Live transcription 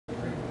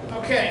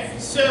Okay,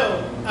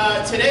 so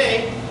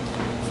today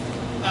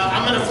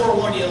I'm going to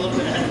forewarn you a little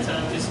bit ahead of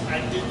time because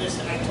I did this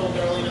and I told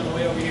Darlene on the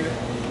way over here.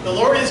 The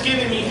Lord has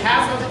given me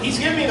He's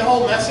given me the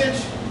whole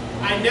message.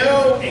 I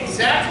know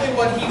exactly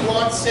what He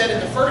wants said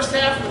in the first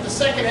half, but the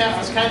second half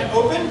is kind of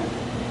open,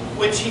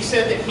 which He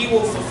said that He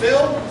will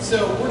fulfill.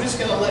 So we're just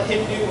going to let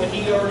Him do what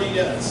He already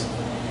does.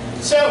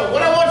 So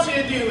what I want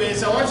you to do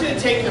is I want you to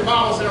take your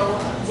Bibles and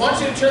I want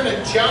you to turn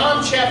to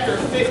John chapter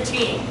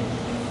 15.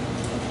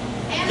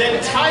 The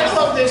title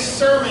of this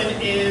sermon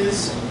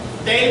is,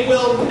 They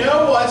Will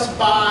Know Us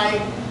by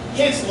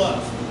His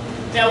Love.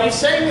 Now we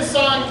sang the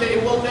song, They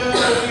Will Know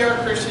That We Are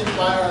Christians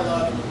by Our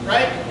Love,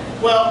 right?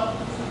 Well,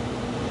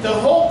 the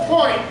whole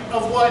point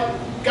of what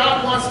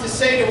God wants to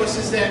say to us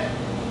is that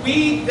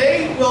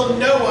they will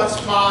know us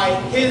by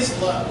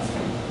His love.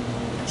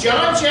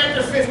 John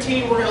chapter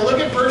 15, we're going to look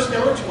at verse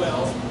number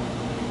 12.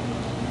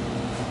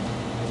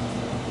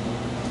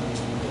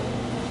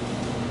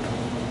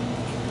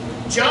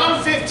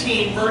 John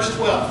 15, verse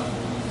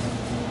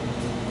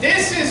 12.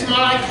 This is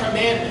my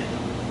commandment,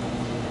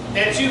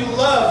 that you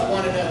love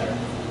one another,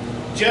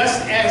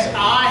 just as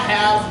I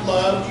have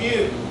loved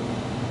you.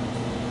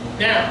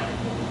 Now,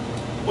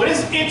 what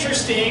is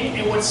interesting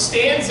and what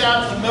stands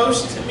out the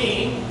most to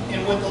me,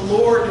 and what the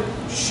Lord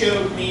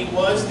showed me,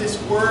 was this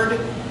word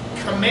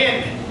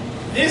commandment.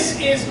 This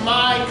is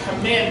my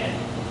commandment.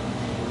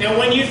 Now,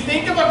 when you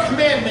think of a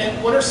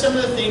commandment, what are some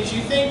of the things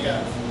you think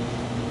of?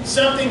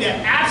 Something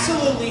that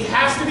absolutely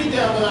has to be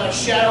done without a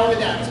shadow of a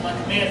doubt is my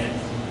commandment.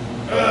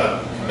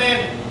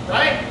 Commandment,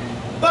 right?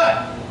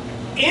 But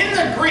in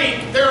the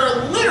Greek, there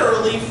are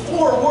literally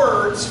 4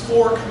 words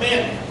for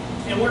commandment.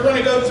 And we're going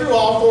to go through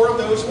all 4 of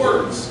those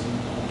words.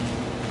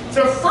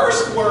 The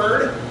first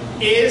word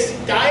is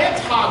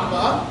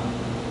diatagma,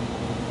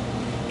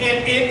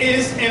 and it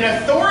is an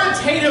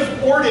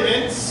authoritative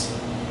ordinance,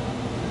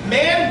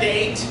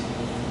 mandate,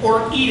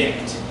 or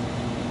edict.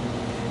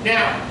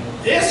 Now,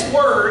 this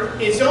word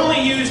is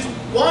only used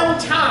one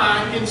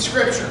time in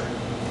Scripture.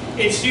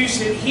 It's used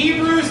in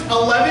Hebrews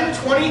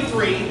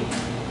 11:23,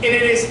 and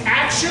it is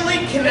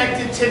actually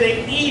connected to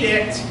the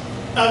edict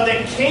of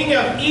the king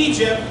of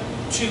Egypt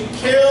to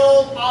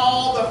kill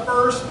all the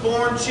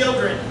firstborn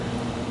children.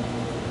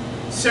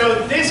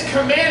 So this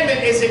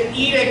commandment is an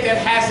edict that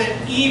has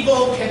an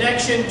evil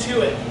connection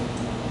to it.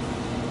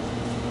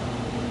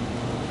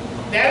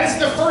 That is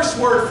the first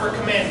word for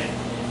commandment.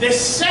 The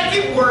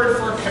second word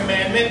for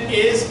commandment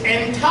is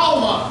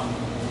entalma.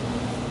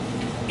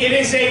 It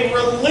is a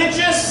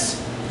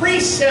religious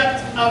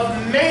precept of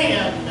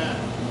man.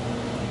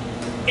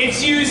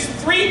 It's used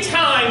 3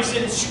 times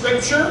in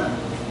Scripture,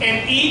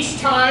 and each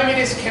time it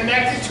is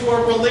connected to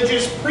a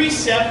religious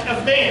precept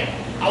of man.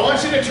 I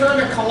want you to turn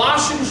to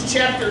Colossians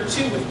chapter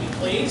 2 with me,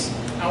 please.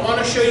 I want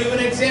to show you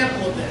an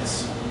example of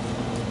this.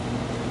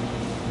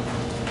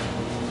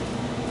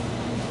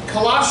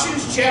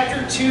 Colossians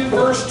chapter 2,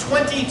 verse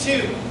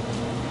 22.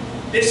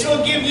 This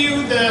will give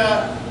you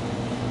the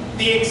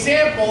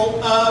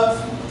example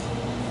of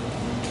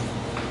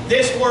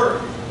this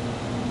word.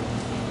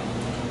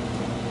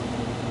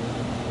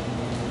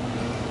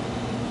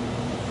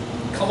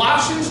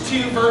 Colossians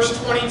 2,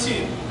 verse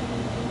 22.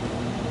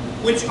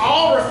 Which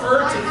all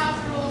refer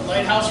to...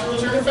 Lighthouse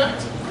rules are in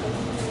effect.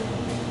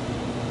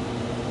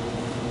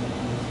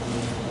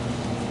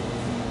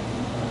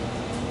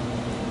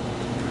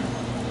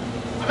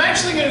 I'm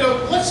actually going to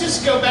go, let's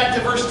just go back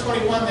to verse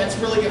 21. That's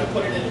really going to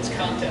put it in its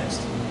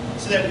context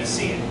so that we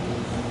see it.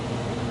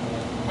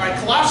 All right,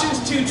 Colossians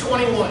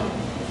 2:21.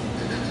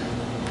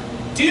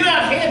 Do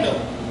not handle,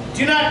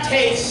 do not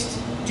taste,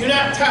 do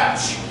not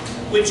touch,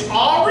 which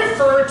all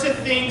refer to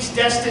things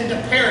destined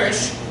to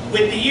perish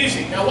with the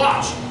using. Now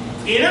watch.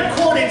 In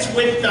accordance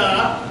with the,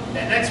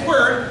 that next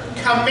word,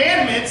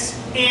 commandments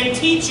and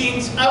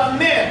teachings of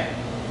men.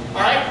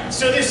 Alright?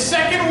 So this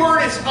second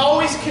word is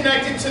always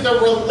connected to the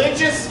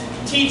religious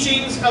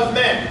teachings of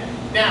men.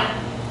 Now,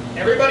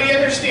 everybody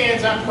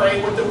understands, I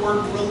pray, what the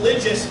word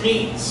religious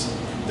means.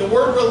 The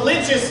word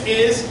religious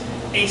is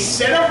a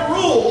set of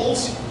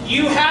rules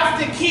you have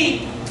to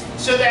keep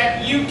so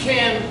that you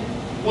can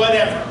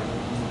whatever.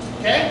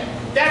 Okay?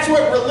 That's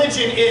what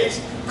religion is.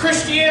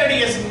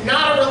 Christianity is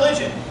not a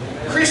religion.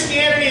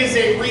 Christianity is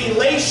a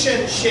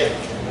relationship.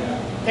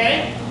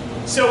 Okay?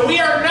 So we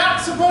are not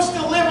supposed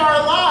to live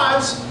our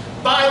lives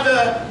by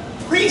the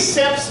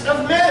precepts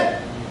of men.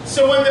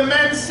 So when the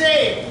men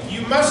say,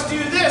 you must do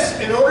this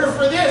in order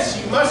for this,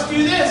 you must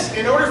do this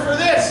in order for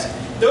this,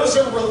 those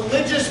are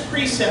religious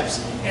precepts.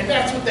 And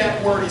that's what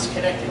that word is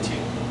connected to.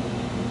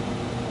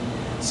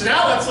 So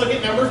now let's look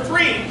at number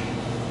 3.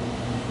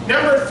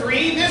 Number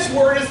 3, this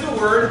word is the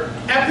word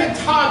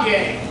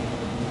epitage.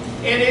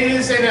 And it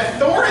is an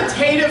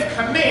authoritative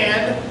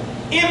command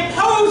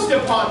imposed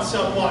upon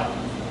someone.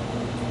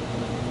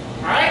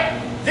 Alright?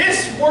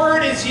 This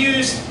word is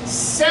used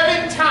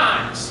 7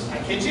 times. I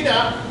kid you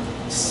not.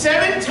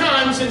 7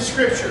 times in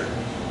Scripture.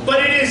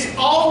 But it is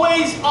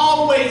always,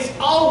 always,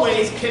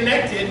 always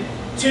connected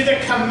to the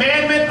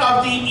commandment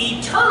of the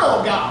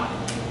eternal God.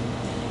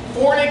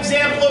 For an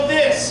example of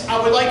this,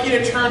 I would like you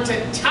to turn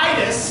to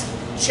Titus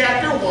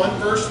chapter 1,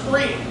 verse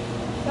 3.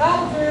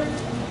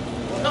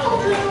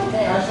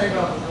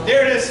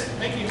 There it is.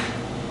 Thank you.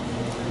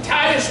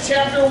 Titus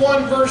chapter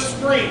 1, verse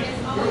 3.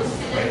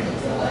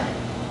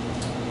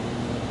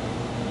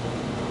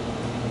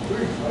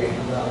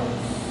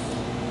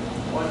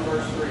 1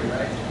 verse 3,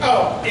 right?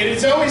 Oh, it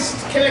is always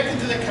connected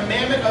to the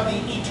commandment of the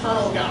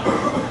eternal God.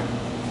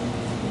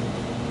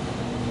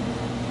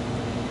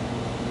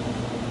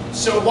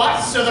 So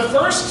what? So the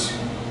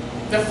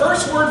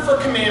first word for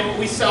commandment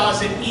we saw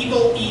is an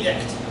evil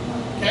edict.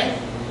 Okay?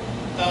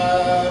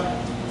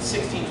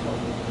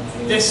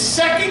 16:12. The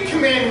second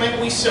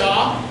commandment we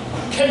saw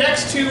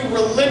connects to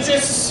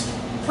religious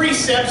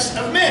precepts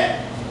of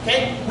men.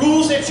 Okay?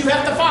 Rules that you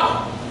have to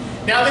follow.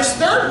 Now this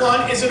third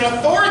one is an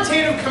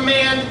authoritative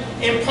command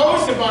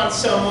imposed upon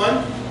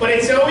someone, but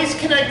it's always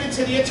connected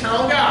to the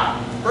eternal God.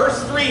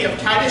 Verse 3 of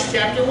Titus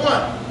chapter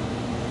 1.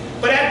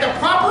 But at the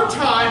proper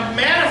time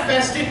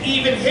manifested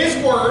even His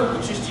word,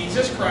 which is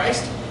Jesus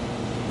Christ,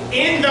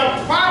 in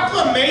the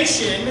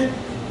proclamation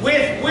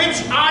with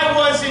which I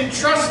was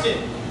entrusted,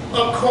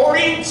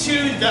 according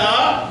to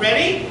the,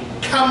 ready,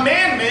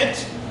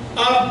 commandment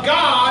of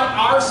God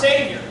our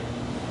Savior.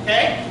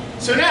 Okay?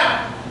 So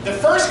now, the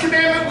first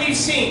commandment we've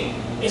seen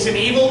is an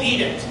evil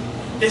edict.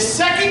 The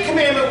second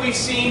commandment we've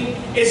seen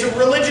is a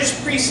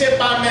religious precept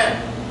by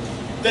men.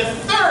 The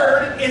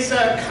third is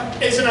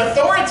an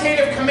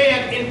authoritative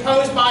command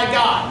imposed by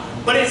God,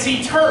 but it's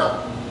eternal.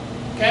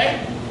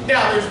 Okay?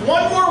 Now, there's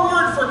one more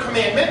word for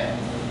commandment,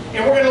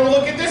 and we're going to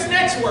look at this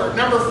next word.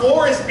 Number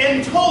 4 is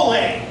entole.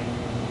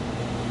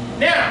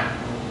 Now,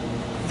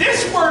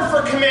 this word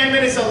for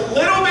commandment is a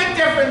little bit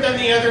different than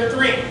the other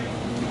three.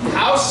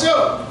 How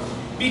so?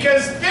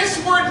 Because this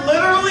word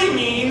literally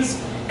means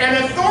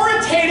an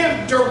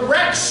authoritative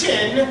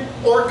direction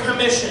or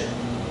commission.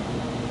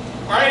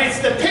 Alright, it's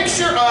the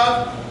picture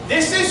of,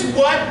 this is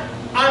what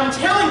I'm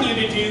telling you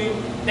to do,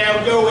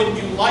 now go and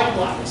do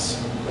likewise.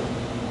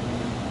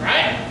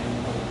 Right?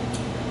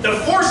 The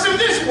force of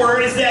this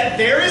word is that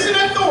there is an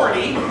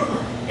authority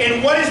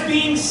in what is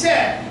being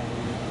said,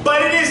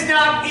 but it is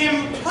not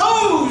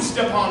imposed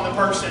upon the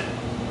person.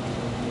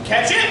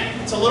 Catch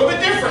it? It's a little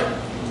bit different.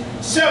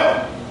 So,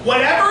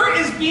 whatever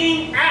is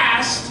being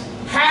asked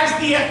has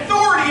the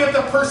authority of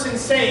the person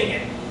saying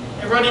it.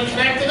 Everybody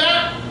connect to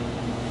that?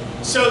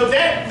 So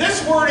that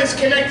this word is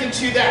connected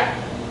to that.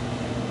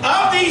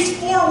 Of these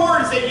 4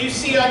 words that you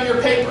see on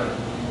your paper,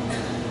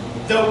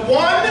 the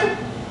one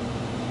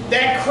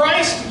that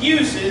Christ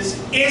uses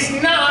is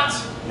not,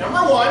 number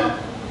 1,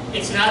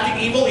 it's not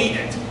the evil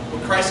edict.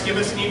 Would Christ give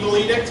us an evil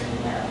edict?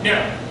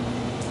 No.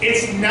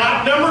 It's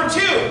not number 2.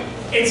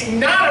 It's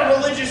not a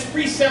religious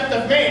precept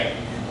of man.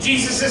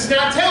 Jesus is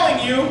not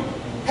telling you,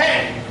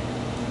 hey,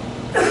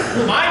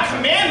 my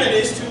commandment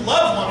is to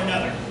love one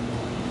another.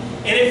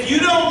 And if you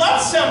don't love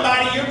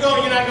somebody, you're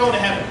not going to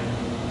heaven.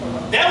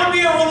 That would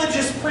be a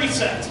religious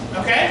precept,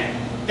 okay?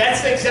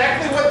 That's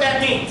exactly what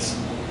that means.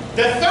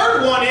 The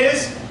third one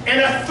is an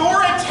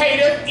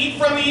authoritative, eat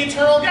from the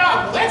eternal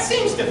God. Well, that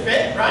seems to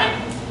fit, right?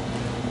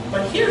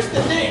 But here's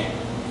the thing.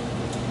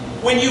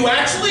 When you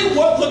actually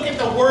look at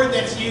the word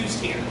that's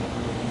used here,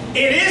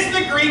 it is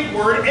the Greek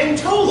word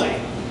entole,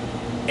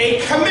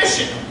 a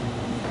commission.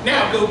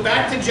 Now, go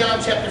back to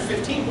John chapter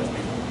 15 with me.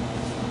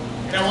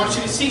 And I want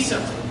you to see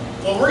something.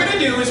 What we're going to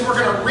do is we're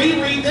going to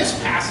reread this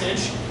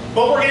passage,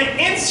 but we're going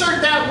to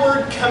insert that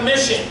word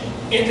commission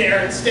in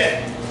there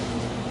instead.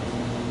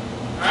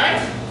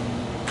 Alright?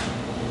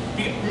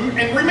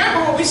 And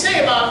remember what we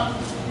say about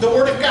the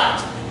Word of God.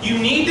 You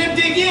need to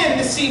dig in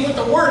to see what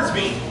the words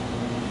mean.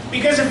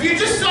 Because if you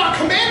just saw a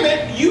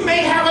commandment, you may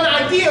have an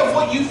idea of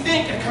what you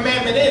think a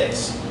commandment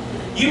is.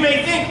 You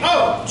may think,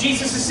 oh,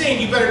 Jesus is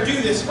saying you better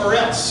do this or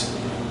else.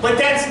 But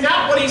that's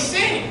not what He's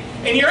saying.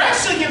 And you're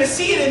actually going to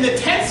see it in the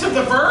tense of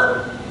the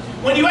verb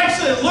when you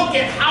actually look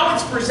at how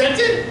it's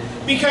presented.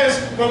 Because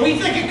when we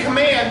think of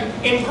command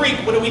in Greek,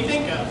 what do we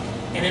think of?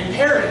 An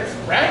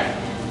imperative, right?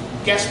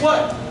 Guess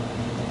what?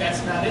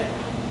 That's not it.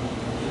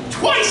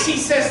 Twice He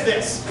says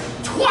this.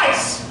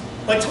 Twice.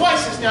 But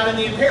twice is not in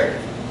the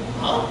imperative.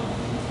 Huh?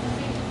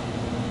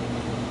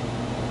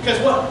 Because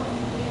what?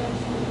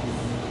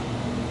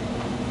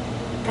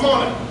 Come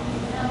on.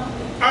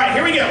 Alright,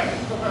 here we go.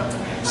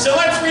 So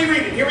let's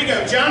reread it. Here we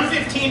go. John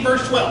 15,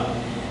 verse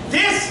 12.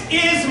 This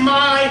is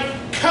my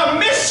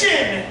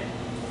commission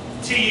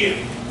to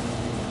you.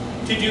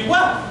 To do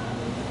what?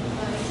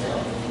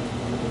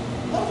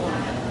 Love one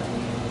another.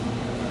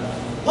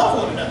 Love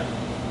one another.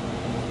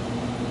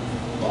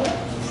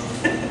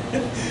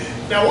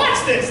 Now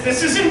watch this.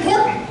 This is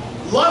important.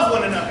 Love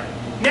one another.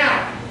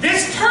 Now,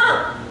 this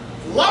term,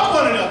 love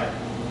one another,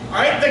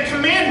 alright, the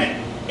commandment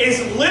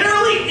is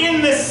literally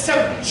in the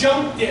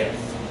subjunctive.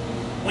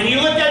 When you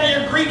look at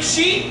your Greek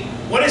sheet,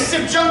 what does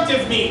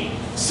subjunctive mean?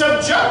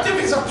 Subjunctive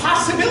is a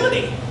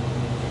possibility.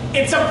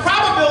 It's a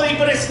probability,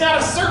 but it's not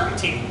a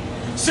certainty.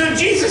 So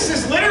Jesus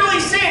is literally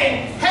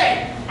saying,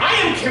 hey, I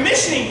am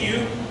commissioning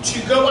you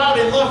to go out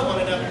and love one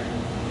another.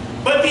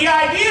 But the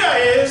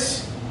idea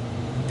is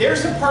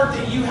there's a part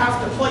that you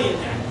have to play in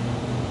that.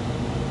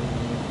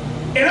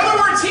 In other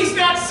words, he's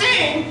not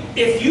saying,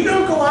 if you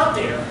don't go out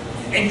there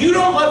and you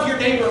don't love your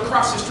neighbor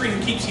across the street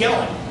who keeps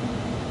yelling,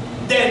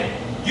 then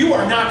you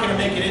are not going to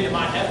make it into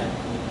my heaven.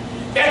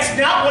 That's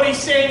not what he's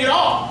saying at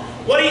all.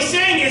 What he's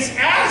saying is,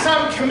 as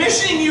I'm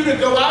commissioning you to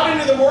go out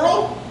into the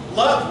world,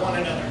 love one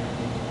another.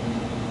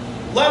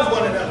 Love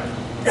one another.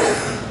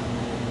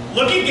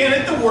 Look again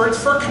at the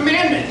words for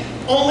commandment.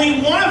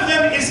 Only one of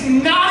them is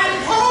not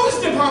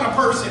imposed upon a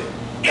person.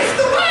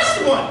 It's the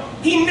last one.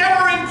 He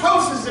never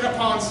imposes it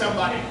upon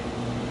somebody.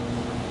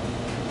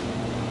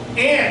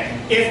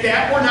 And if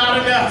that were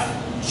not enough,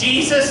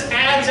 Jesus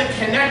adds a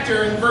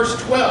connector in verse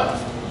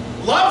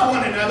 12. Love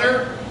one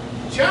another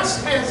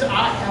just as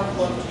I have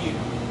loved you.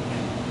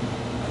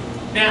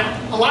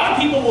 Now, a lot of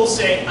people will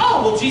say,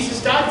 oh, well,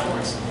 Jesus died for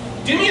us.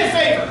 Do me a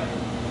favor.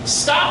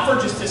 Stop for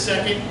just a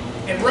second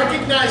and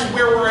recognize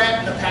where we're at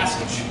in the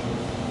passage.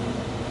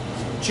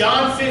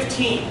 John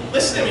 15.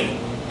 Listen to me.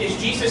 Is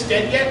Jesus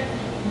dead yet?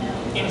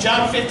 In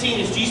John 15,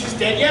 is Jesus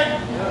dead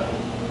yet? No.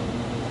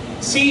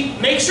 See,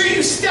 make sure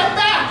you step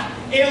back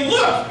and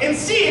look and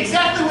see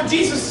exactly what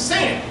Jesus is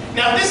saying.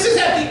 Now, this is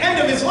at the end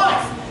of his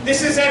life.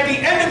 This is at the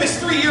end of his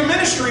 3-year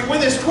ministry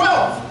with his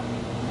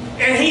 12.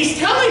 And he's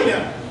telling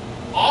them,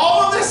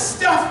 all of this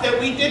stuff that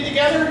we did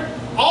together,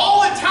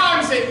 all the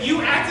times that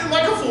you acted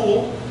like a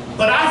fool,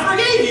 but I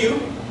forgave you.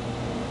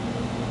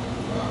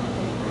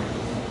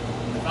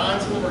 The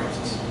vines and the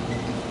branches.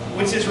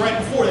 Which is right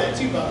before that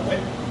too, by the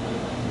way.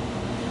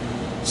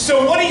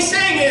 So what he's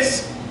saying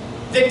is,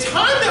 the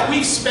time that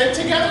we've spent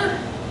together,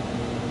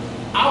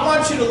 I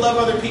want you to love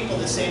other people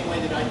the same way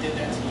that I did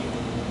that to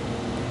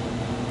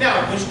you.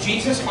 Now, was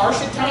Jesus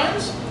harsh at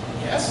times?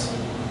 Yes.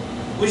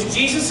 Was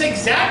Jesus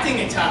exacting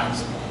at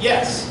times?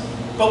 Yes.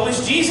 But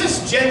was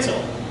Jesus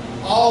gentle?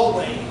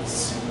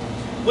 Always.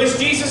 Was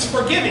Jesus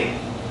forgiving?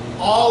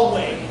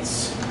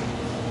 Always.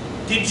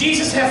 Did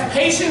Jesus have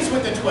patience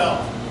with the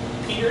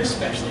 12? Peter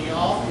especially,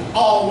 y'all.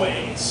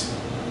 Always.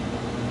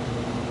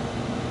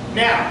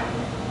 Now,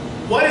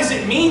 what does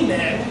it mean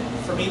then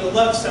for me to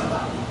love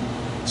somebody?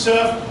 So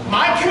if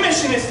my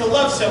commission is to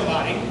love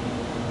somebody,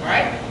 all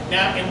right,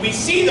 now, and we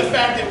see the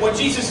fact that what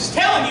Jesus is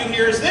telling you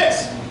here is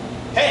this.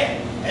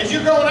 Hey, as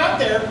you're going out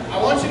there,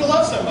 I want you to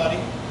love somebody.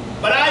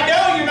 But I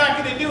know you're not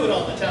going to do it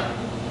all the time.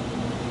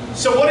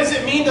 So what does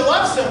it mean to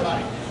love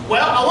somebody?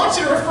 Well, I want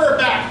you to refer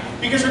back.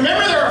 Because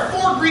remember, there are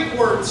 4 Greek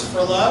words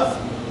for love.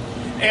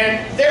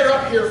 And they're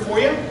up here for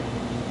you.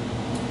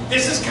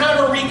 This is kind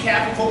of a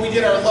recap of when we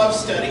did our love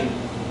study.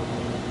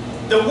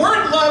 The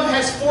word love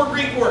has 4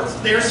 Greek words.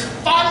 There's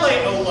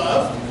phileo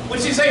love,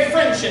 which is a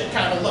friendship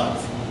kind of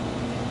love.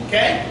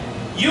 Okay?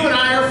 You and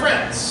I are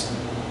friends.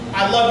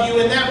 I love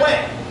you in that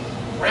way.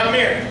 We're not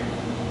married.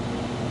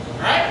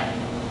 Alright?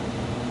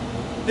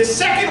 The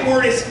second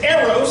word is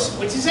eros,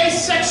 which is a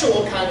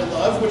sexual kind of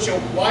love, which a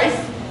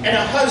wife and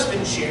a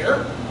husband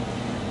share.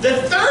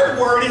 The third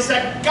word is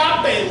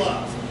agape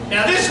love.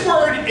 Now this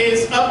word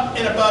is up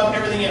and above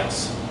everything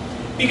else.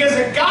 Because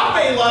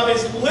agape love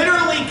is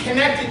literally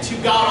connected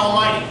to God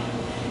Almighty.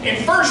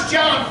 In 1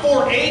 John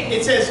 4:8,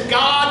 it says,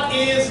 God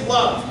is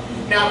love.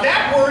 Now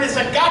that word is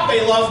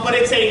agape love, but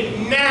it's a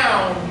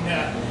noun.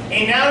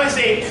 A noun is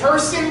a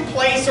person,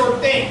 place, or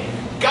thing.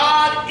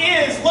 God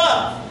is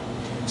love.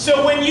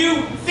 So when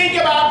you think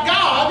about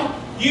God,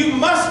 you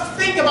must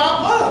think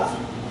about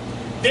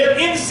love. They're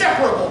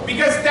inseparable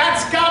because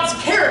that's God's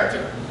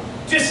character.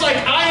 Just like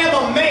I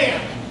am a man,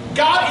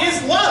 God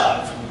is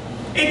love.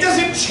 It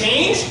doesn't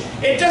change.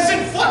 It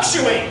doesn't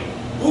fluctuate.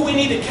 Ooh, we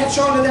need to catch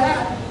on to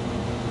that.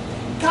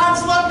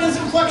 God's love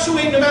doesn't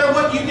fluctuate no matter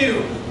what you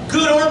do,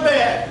 good or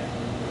bad.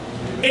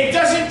 It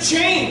doesn't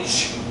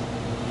change.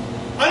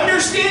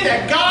 Understand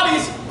that God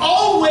is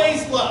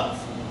always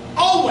love.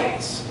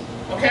 Always.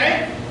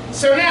 Okay?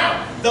 So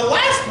now, the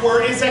last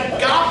word is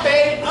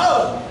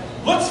agapeo.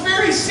 Looks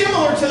very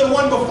similar to the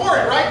one before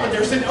it, right? But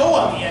there's an O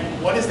on the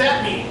end. What does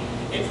that mean?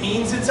 It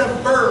means it's a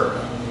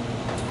verb.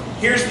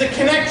 Here's the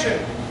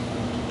connection.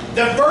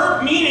 The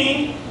verb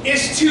meaning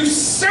is to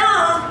serve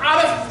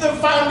out of the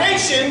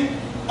foundation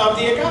of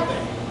the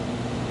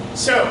agape.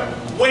 So,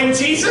 when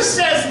Jesus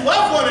says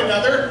love one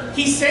another,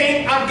 he's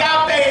saying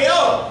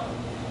agapeo.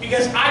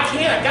 Because I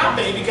can't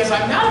agape because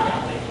I'm not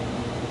agape.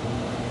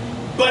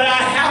 But I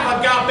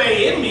have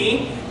agape in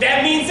me.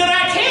 That means that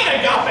I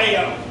can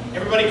agapeo.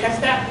 Everybody catch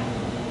that?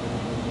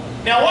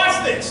 Now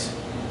watch this.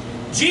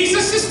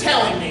 Jesus is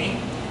telling me,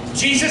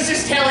 Jesus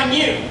is telling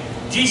you,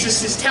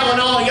 Jesus is telling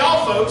all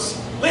y'all folks,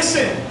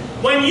 listen,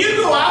 when you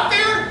go out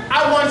there,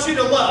 I want you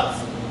to love.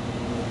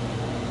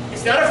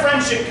 It's not a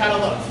friendship kind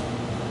of love.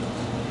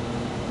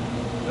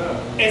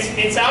 No.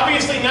 It's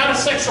obviously not a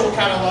sexual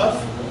kind of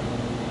love.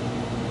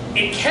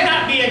 It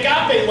cannot be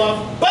agape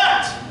love,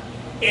 but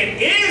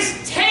it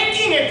is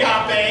taking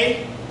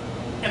agape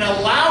and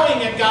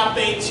allowing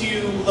agape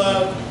to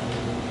love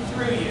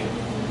through you.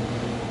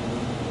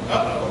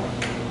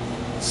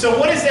 Uh-oh. So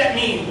what does that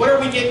mean? What are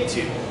we getting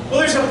to? Well,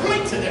 there's a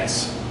point to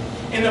this.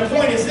 And the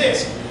point is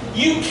this.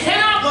 You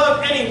cannot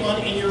love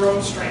anyone in your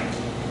own strength.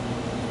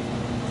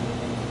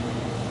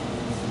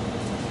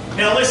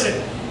 Now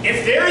listen,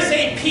 if there is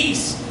a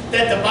piece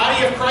that the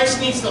body of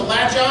Christ needs to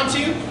latch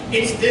onto,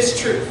 it's this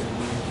truth.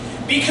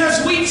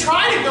 Because we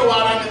try to go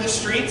out onto the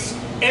streets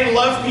and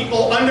love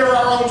people under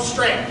our own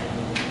strength.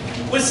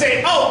 We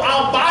say, oh,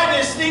 I'll buy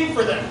this thing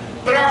for them.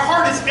 But our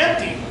heart is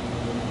empty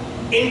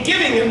in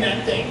giving them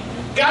that thing.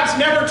 God's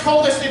never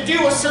told us to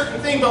do a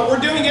certain thing, but we're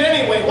doing it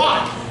anyway.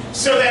 Why?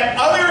 So that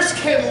others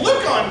can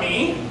look on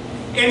me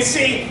and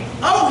say,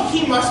 oh,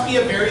 he must be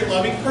a very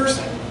loving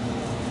person.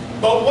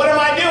 But what am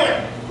I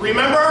doing?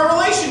 Remember our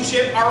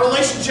relationship. Our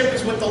relationship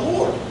is with the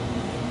Lord.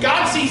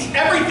 God sees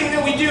everything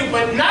that we do,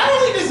 but not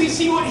only does he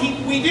see what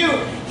we do,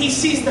 he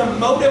sees the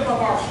motive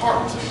of our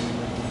heart.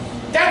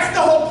 That's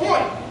the whole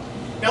point.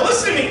 Now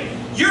listen to me.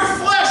 Your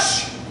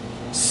flesh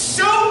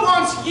so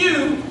wants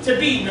you to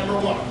be number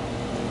one.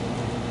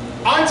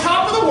 On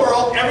top of the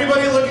world,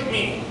 everybody look at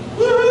me.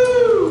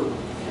 Woohoo!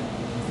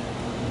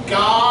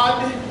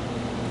 God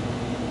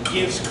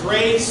gives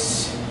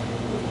grace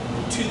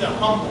to the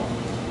humble.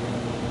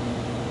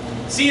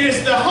 See, it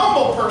is the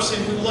humble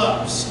person who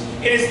loves.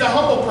 It is the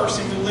humble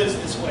person who lives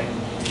this way.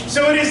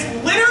 So it is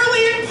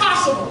literally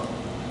impossible.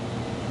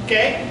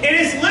 Okay? It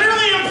is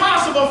literally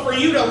impossible for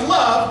you to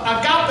love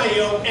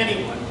agapeo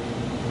anyone.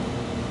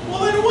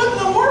 Well, then what in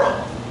the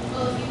world?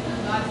 Well, if you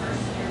put God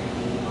first in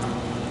everything you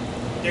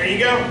want. There you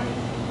go.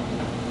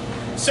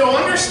 So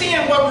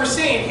understand what we're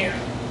saying here.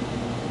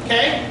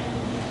 Okay?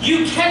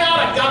 You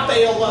cannot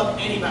agapeo love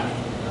anybody.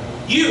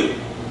 You,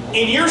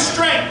 in your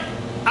strength,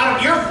 out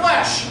of your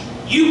flesh,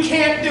 you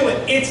can't do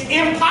it. It's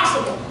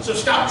impossible. So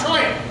stop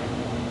trying.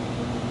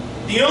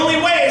 The only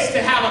way is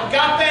to have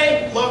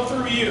agape love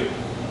through you.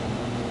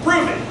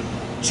 Prove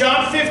it.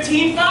 John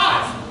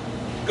 15:5.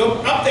 Go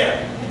up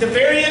there. At the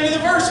very end of the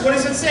verse, what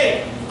does it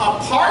say?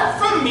 Apart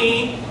from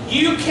me,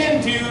 you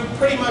can do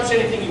pretty much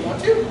anything you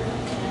want to.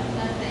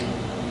 Nothing.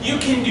 You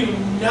can do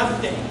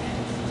nothing.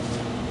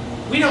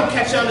 We don't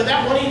catch on to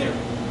that one either.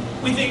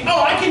 We think,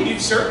 oh, I can do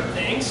certain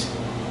things.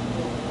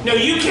 No,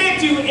 you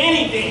can't do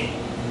anything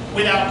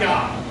without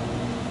God.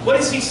 What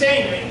is he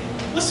saying to me?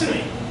 Listen to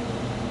me.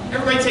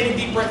 Everybody take a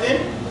deep breath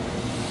in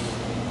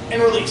and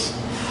release.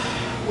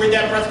 Where'd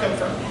that breath come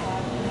from?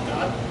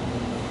 God.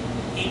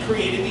 He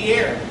created the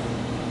air.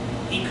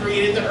 He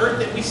created the earth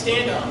that we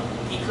stand on.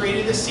 He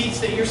created the seats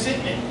that you're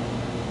sitting in.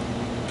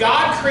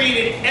 God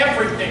created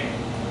everything.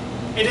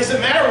 It doesn't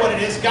matter what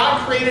it is.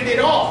 God created it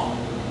all.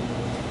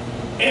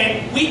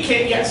 And we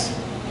can, yes.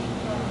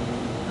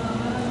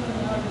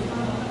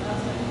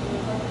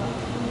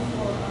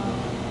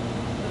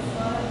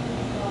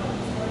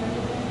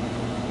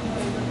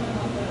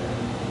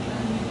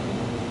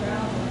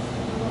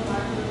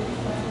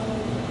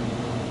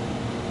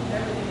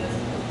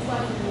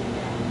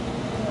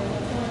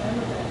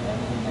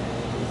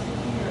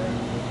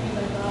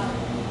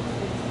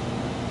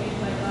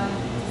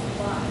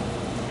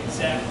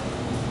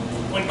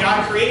 When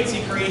God creates,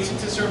 he creates it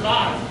to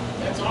survive.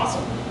 That's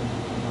awesome.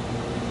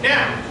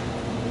 Now,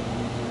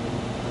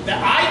 the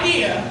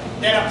idea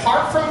that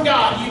apart from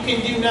God you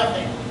can do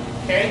nothing.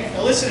 Okay?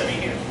 Now listen to me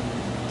here.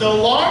 The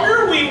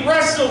longer we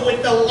wrestle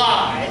with the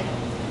lie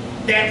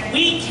that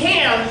we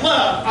can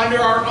love under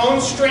our own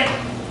strength,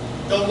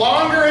 the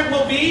longer it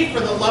will be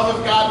for the love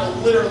of God to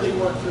literally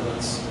work through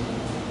us.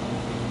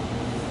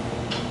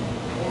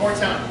 One more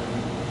time.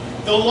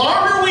 The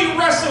longer we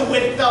wrestle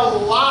with the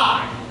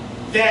lie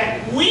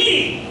that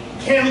we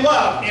can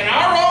love in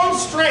our own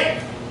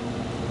strength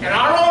and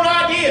our own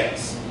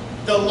ideas,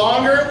 the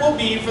longer it will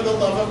be for the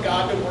love of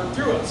God to work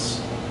through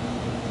us.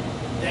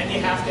 Then you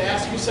have to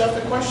ask yourself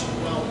the question,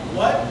 well,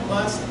 what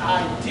must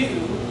I do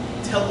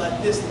to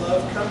let this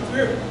love come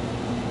through?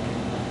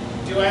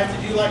 Do I have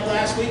to do like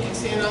last week and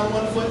stand on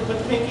one foot and put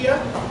the pinky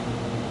up?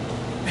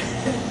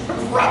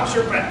 Rob's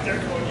your back there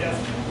going, yes.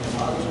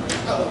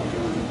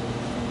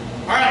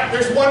 All right,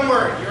 there's one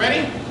word. You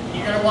ready?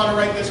 You're going to want to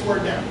write this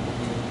word down.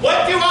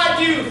 What do I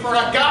do for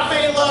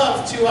agape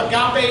love to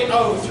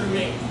agapeo through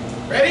me?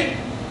 Ready?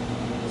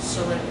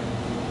 Surrender.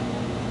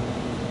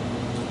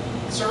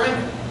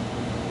 Surrender.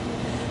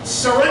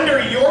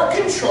 Surrender your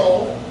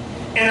control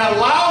and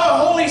allow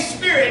the Holy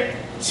Spirit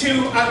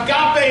to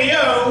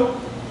agapeo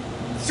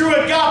through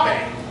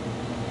agape.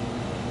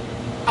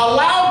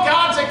 Allow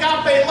God's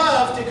agape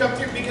love to come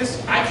through,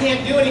 because I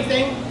can't do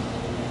anything.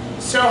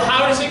 So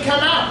how does it come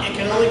out? It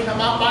can only come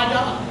out by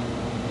God.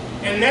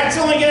 And that's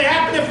only going to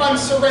happen if I'm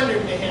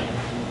surrendered to him.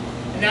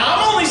 Now,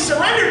 I'm only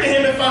surrendered to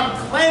him if I'm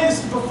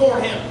cleansed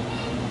before him.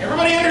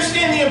 Everybody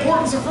understand the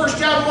importance of 1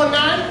 John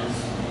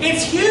 1:9?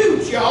 It's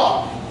huge,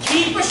 y'all.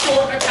 Keep a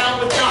short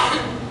account with God.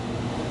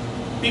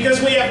 Because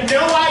we have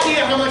no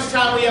idea how much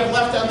time we have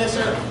left on this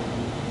earth.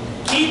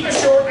 Keep a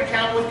short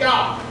account with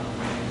God.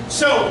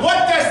 So,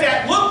 what does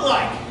that look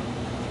like?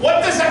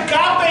 What does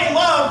agape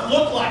love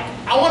look like?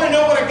 I want to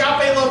know what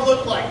agape love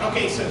looked like.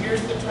 Okay, so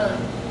here's the term.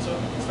 So,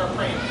 start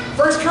praying.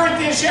 1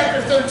 Corinthians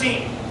chapter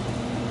 13.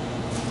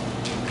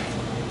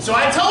 So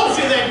I told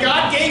you that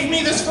God gave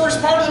me this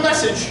first part of the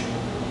message,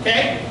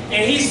 okay?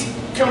 And he's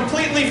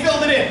completely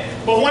filled it in.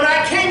 But when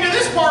I came to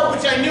this part,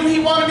 which I knew he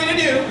wanted me to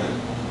do,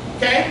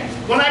 okay?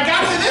 When I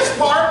got to this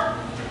part,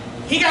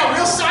 he got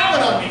real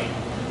silent on me.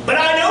 But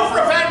I know for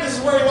a fact this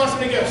is where he wants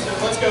me to go,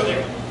 so let's go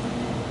there.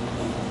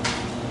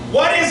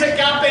 What is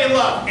agape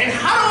love? And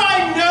how do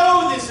I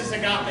know this is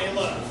agape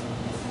love?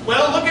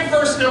 Well, look at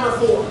verse number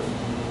 4.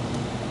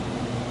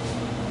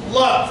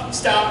 Love.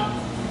 Stop.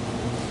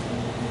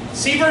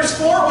 See verse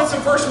 4? What's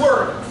the first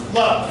word?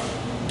 Love.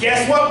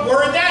 Guess what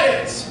word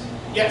that is?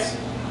 Yes?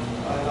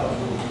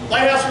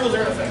 Lighthouse rules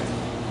are in effect.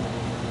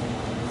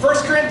 1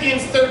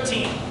 Corinthians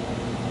 13.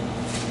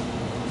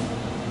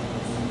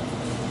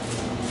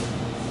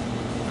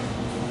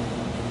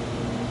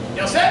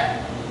 Y'all set?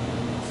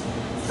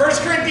 1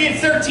 Corinthians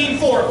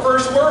 13:4.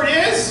 First word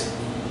is?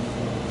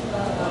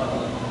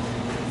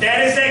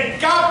 That is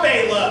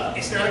agape love.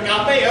 It's not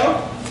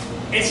agapeo.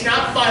 It's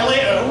not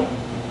phileo.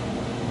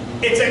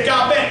 It's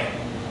agape.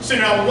 So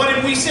now what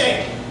did we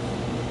say?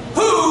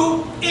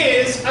 Who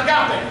is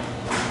agape?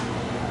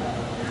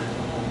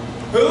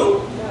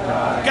 Who?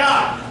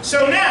 God.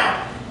 So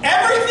now,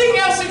 everything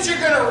else that you're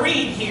going to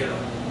read here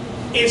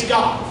is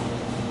God.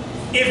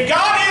 If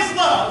God is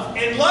love,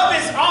 and love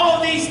is all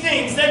of these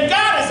things, then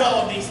God is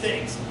all of these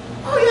things.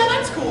 Oh yeah,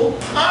 that's cool.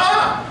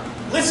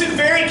 Listen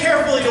very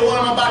carefully to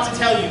what I'm about to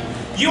tell you.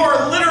 You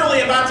are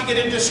literally about to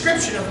get a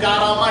description of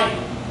God Almighty.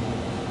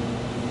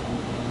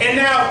 And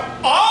now,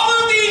 all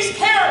of these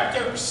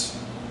characters,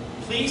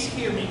 please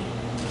hear me.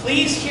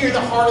 Please hear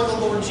the heart of the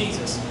Lord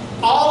Jesus.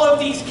 All of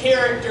these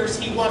characters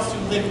He wants to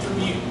live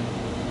through you.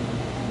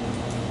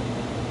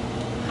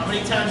 How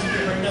many times have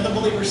you heard another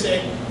believer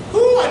say,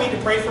 "Ooh, I need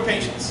to pray for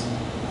patience"?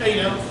 No,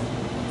 you don't.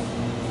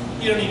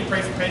 You don't need to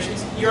pray for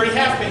patience. You already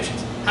have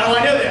patience. How do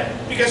I know that?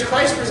 Because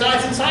Christ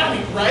resides inside of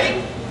me,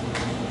 right?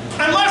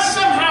 Unless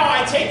somehow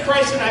I take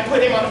Christ and I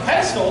put Him on a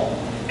pedestal,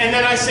 and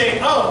then I say,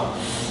 "Oh,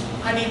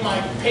 I need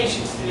my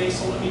patience today,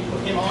 so let me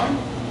put Him on.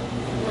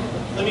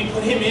 Let me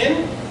put Him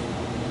in."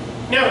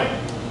 No.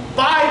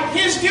 By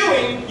His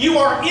doing, you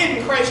are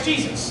in Christ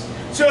Jesus.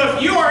 So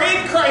if you are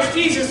in Christ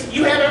Jesus,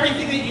 you have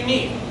everything that you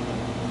need.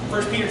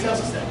 1 Peter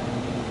tells us that.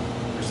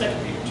 Or 2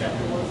 Peter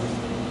chapter 1.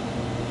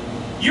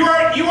 You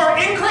are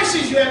in Christ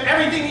Jesus, you have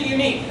everything that you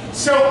need.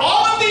 So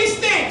all of these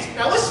things,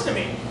 now listen to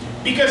me,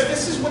 because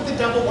this is what the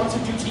devil wants to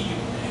do to you.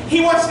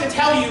 He wants to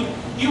tell you,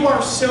 you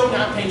are so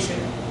not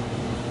patient.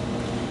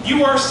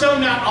 You are so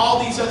not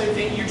all these other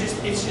things.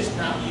 It's just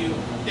not you.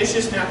 It's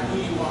just not who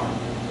you are.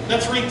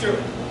 Let's read through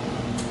it.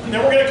 And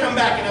then we're going to come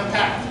back and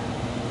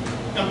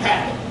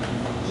unpack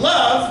it.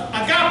 Love,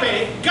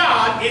 agape,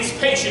 God is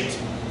patient.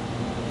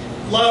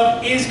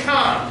 Love is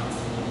kind.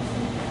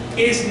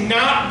 Is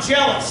not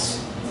jealous.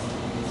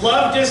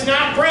 Love does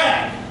not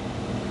brag.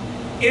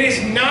 It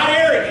is not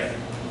arrogant.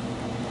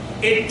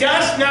 It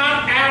does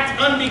not act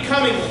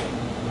unbecomingly.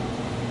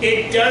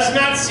 It does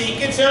not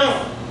seek its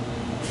own.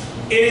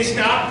 It is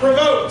not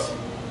provoked.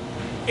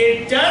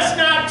 It does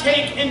not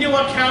take into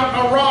account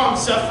a wrong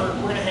suffered.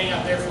 We're going to hang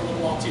out there for a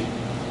little while too.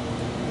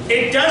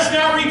 It does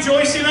not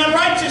rejoice in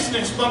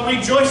unrighteousness, but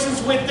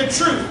rejoices with the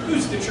truth.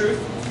 Who's the truth?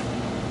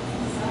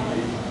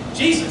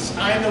 Jesus.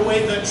 I am the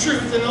way, the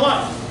truth, and the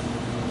life.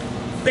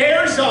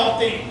 Bears all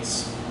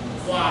things.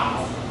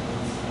 Wow.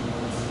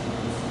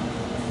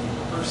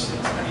 Verse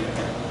 6. I need a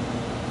pen.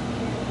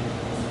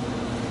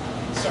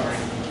 Sorry.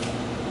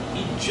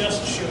 He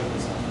just showed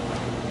us.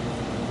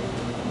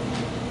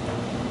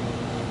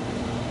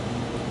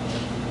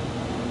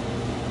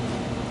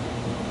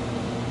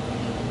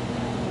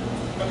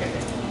 Okay.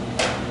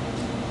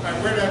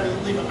 Alright, where did I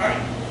leave it?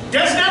 Alright.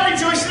 Does not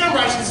rejoice in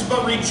unrighteousness,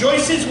 but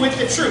rejoices with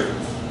the truth.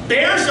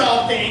 Bears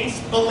all things,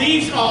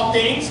 believes all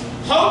things,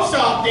 hopes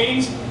all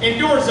things,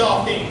 endures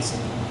all things.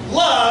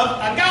 Love,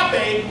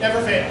 agape,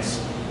 never fails.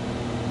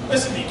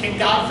 Listen to me, can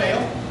God fail?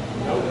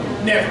 No.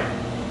 Never.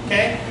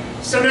 Okay?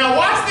 So now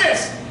watch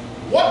this.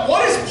 What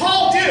does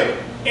Paul do?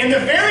 In the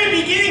very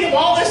beginning of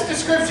all this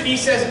description, he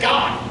says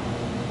God.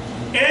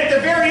 And at the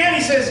very end,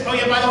 he says, oh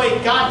yeah, by the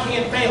way, God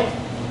can't fail.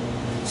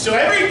 So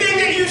everything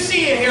that you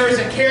see in here is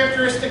a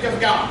characteristic of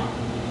God.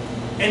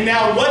 And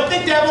now what the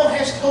devil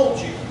has told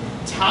you,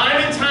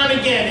 time and time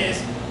again,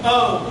 is,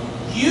 oh,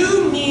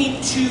 you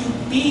need to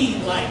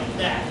be like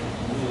that.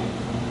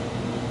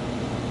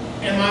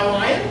 Am I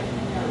lying?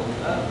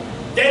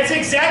 That's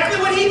exactly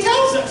what he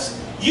tells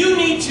us. You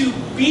need to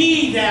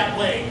be that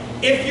way.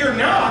 If you're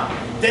not,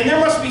 then there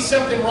must be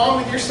something wrong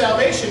with your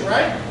salvation,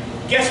 right?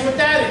 Guess what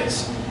that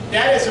is?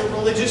 That is a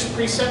religious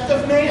precept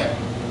of man.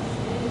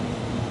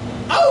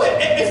 Oh,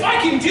 if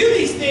I can do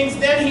these things,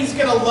 then He's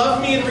going to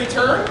love me in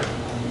return?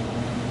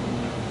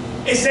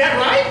 Is that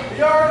right?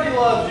 He already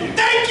loves you.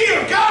 Thank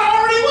you! God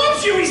already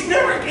loves you.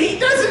 He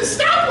doesn't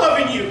stop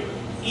loving you.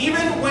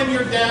 Even when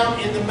you're down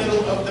in the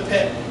middle of the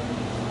pit.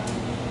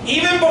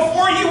 Even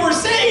before you were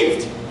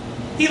saved,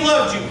 He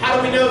loved you. How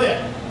do we know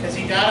that? Because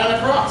He died on a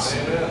cross.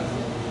 Amen.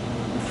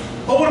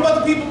 But what about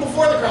the people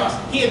before the cross?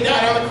 He had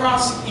died on the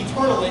cross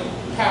eternally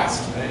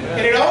past. Amen.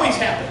 And it always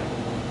happened.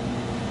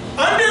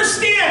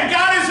 Understand,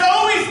 God has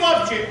always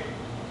loved you.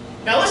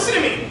 Now listen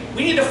to me.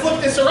 we need to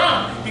flip this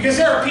around, because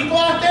there are people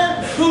out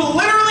there who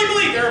literally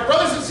believe, there are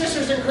brothers and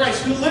sisters in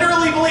Christ who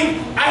literally believe,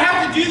 I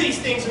have to do these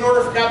things in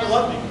order for God to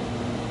love me.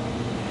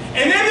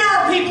 And then there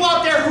are people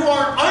out there who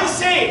are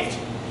unsaved,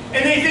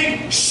 and they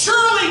think,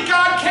 surely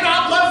God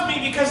cannot love me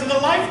because of the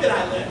life that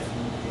I live.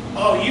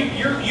 Oh,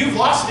 you've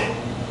lost it.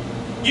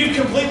 You've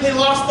completely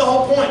lost the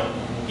whole point.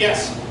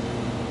 Yes?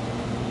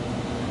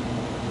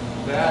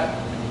 That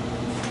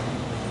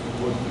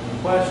was the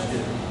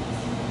question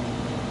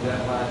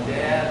that my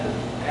dad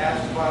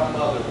asked my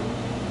mother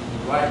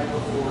right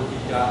before he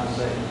got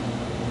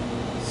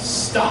saved.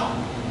 Stop.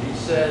 He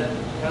said,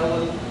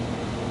 Helen, do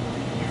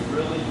you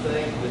really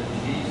think that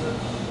Jesus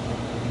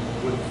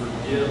would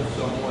forgive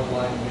someone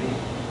like me?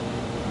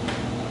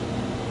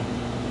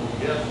 Well,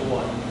 guess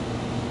what?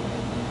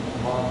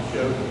 Mom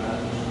showed him that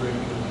in the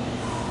scripture.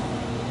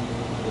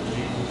 That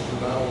Jesus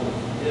would not only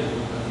forgive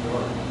him, but he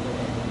already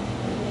forgave.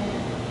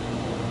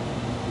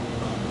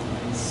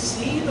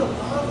 See the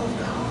love of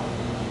God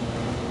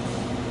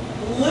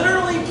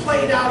literally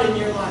played out in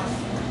your life.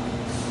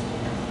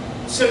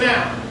 So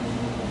now,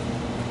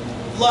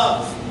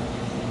 love.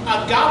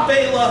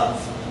 Agape love.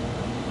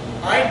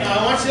 Alright, now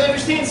I want you to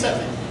understand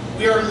something.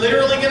 We are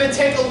literally going to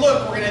take a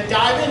look. We're going to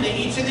dive into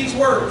each of these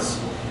words.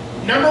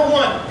 Number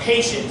one,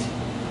 patient.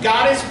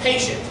 God is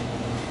patient.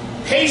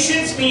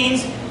 Patience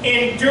means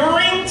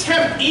enduring,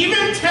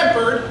 even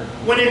tempered,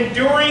 when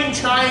enduring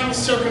trying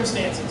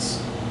circumstances.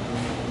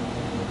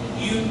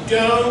 You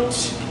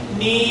don't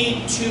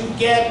need to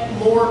get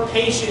more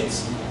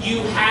patience.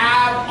 You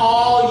have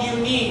all you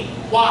need.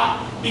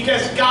 Why?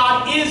 Because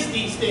God is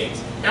these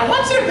things. Now I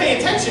want you to pay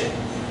attention.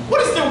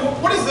 What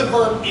is the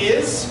verb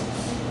is?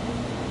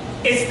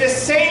 It's the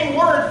same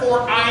word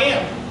for I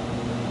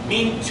am.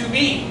 Mean to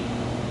be.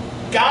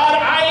 God,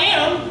 I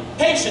am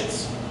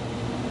patience.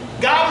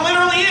 God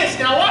literally is.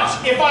 Now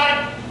watch.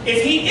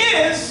 If he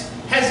is,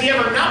 has he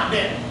ever not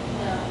been?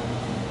 No.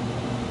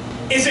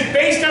 Is it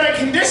based on a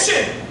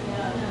condition?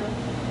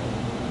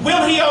 No.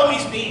 Will he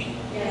always be?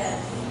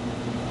 Yes.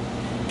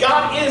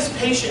 God is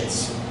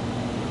patience.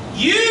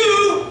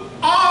 You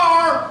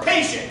are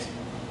patient.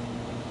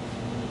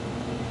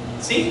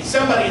 See,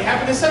 somebody, it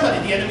happened to somebody.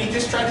 The enemy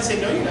just tried to say,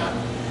 no, you're not.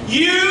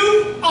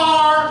 You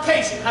are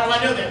patient. How do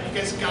I know that?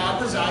 Because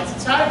God resides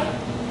inside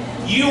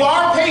you. You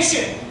are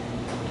patient.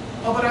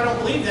 Oh, but I don't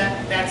believe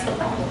that. That's the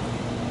problem.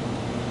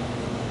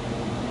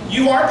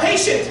 You are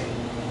patient.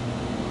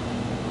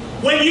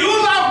 When you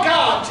allow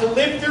God to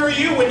live through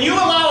you, when you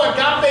allow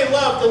agape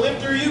love to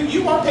live through you,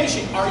 you are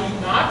patient. Are you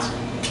not?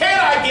 Can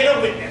I get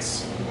a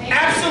witness?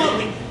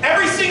 Absolutely.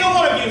 Every single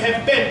one of you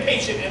have been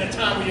patient in a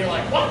time when you're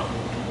like, what?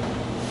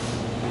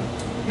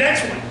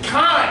 Next one,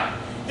 kind.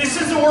 This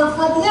is the word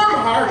for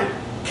warm-hearted,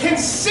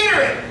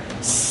 considerate,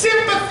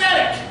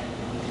 sympathetic.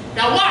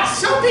 Now watch,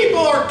 some people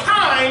are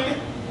kind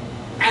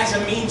as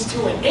a means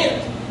to an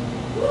end.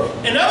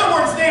 In other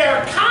words, they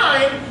are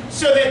kind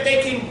so that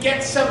they can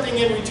get something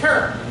in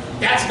return.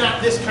 That's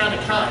not this kind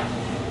of kind.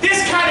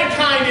 This kind of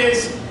kind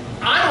is,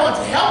 I want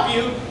to help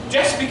you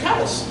just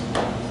because.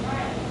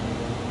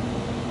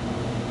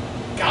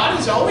 God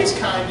is always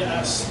kind to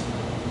us.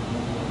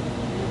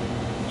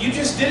 You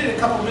just did it a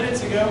couple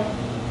minutes ago.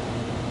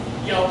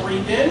 Y'all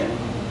breathed in.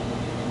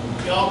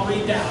 Y'all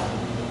breathed out.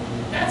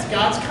 That's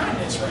God's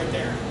kindness right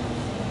there.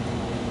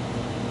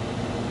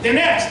 The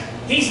next,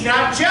 he's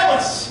not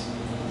jealous.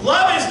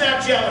 Love is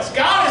not jealous.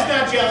 God is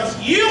not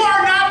jealous. You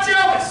are not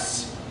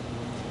jealous.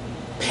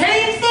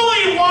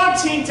 Painfully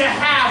wanting to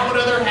have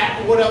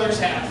what others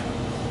have.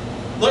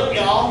 Look,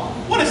 y'all,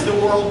 what does the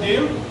world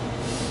do?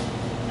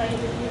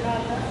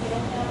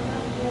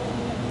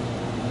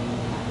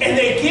 And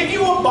they give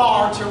you a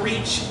bar to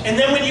reach. And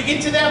then when you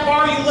get to that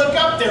bar, you look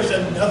up, there's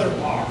another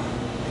bar.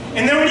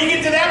 And then when you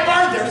get to that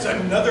bar, there's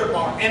another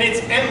bar. And it's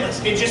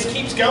endless. It just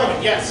keeps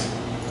going. Yes?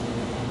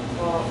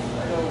 Well,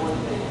 I know one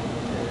thing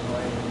that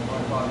my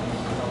father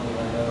used to tell me,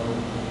 I know,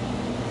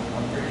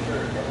 I'm pretty sure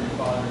every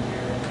father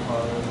here, every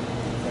father,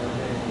 every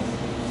day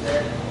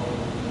said or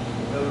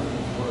knows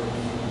these words.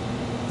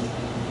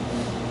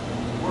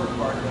 Work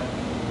hard enough.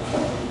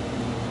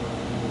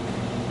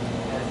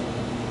 Has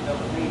no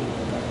meaning.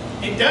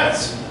 It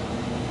does.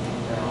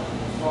 Now,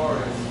 as far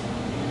as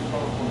being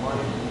responsible for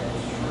money,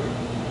 that's true.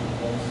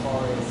 But as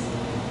far as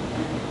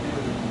you can do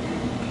it,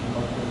 you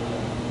are good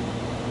enough.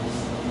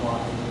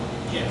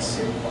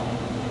 Yes.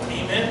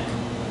 Amen.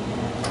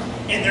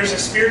 And there's a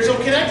spiritual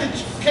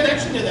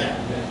connection to that.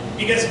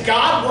 Because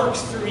God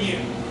works through you.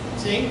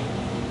 See?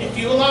 If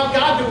you allow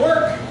God to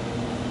work,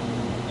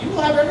 you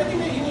will have everything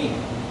that you need.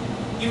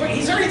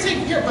 He's already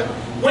taken care of it. But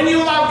when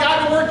you allow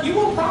God to work, you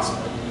will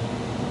prosper.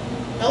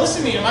 Now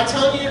listen to me. Am I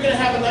telling you you're going to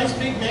have a nice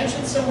big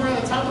mansion somewhere on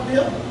the top of the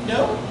hill?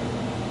 No.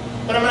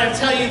 But I'm going to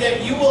tell you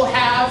that you will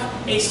have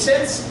a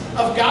sense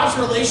of God's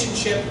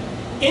relationship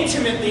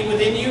intimately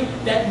within you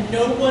that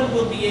no one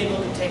will be able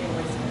to take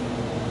away from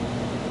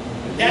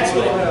you. That's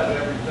what You it will have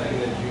everything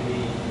that you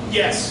need.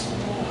 Yes.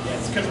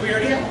 Yes, because we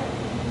already have it.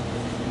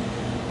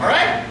 All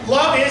right?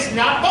 Love is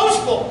not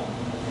boastful.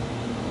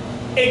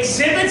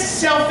 Exhibits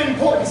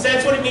self-importance.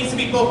 That's what it means to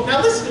be boastful.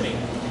 Now listen to me.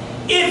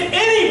 If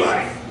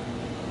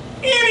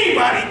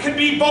anybody could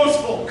be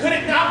boastful, could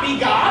it not be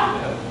God?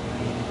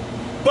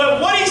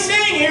 But what he's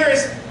saying here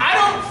is, I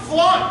don't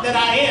flaunt that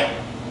I am.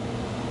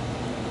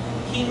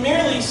 He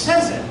merely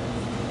says it.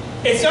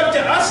 It's up to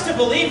us to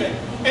believe it.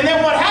 And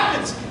then what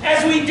happens?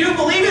 As we do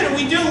believe it and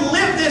we do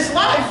live this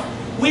life,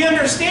 we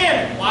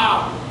understand,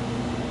 wow,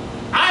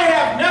 I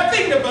have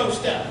nothing to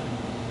boast of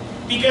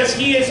because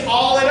he is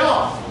all in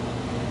all.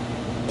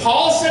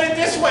 Paul said it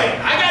this way,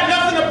 I got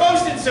nothing to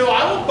boast in, so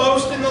I will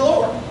boast in the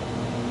Lord.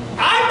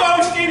 I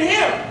boast in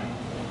him.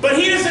 But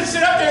he doesn't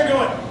sit up there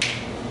going,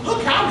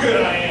 look how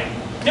good I am.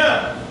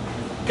 No.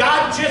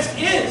 God just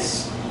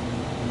is.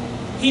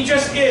 He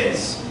just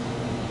is.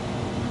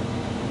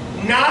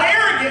 Not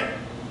arrogant.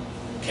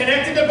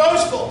 Connected to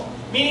boastful.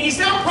 Meaning he's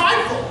not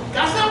prideful.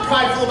 God's not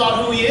prideful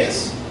about who he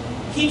is.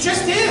 He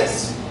just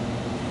is.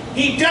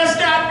 He does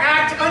not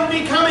act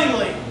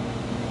unbecomingly.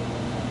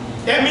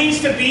 That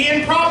means to be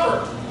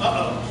improper.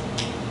 Uh-oh.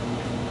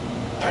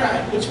 All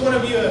right, which one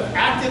of you have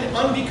acted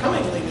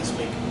unbecomingly this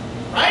week?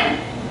 Right?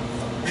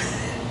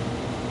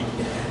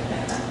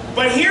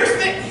 But here's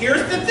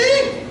the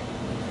thing.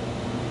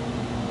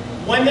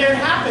 When that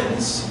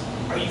happens,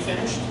 are you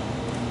finished?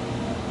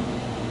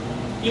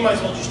 You might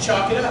as well just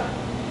chalk it up.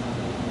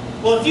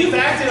 Well, if you've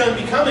acted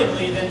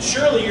unbecomingly, then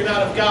surely you're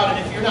not of God,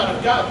 and if you're not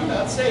of God, you're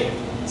not saved.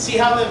 See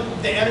how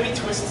the enemy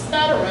twists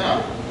that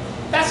around?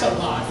 That's a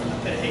lie from the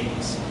pit of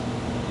Hades.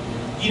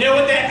 You know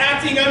what that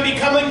acting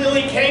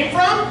unbecomingly came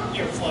from?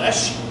 Your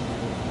flesh.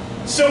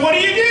 So what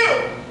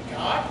do?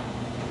 God,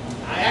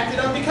 I acted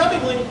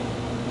unbecomingly.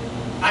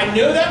 I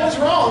knew that was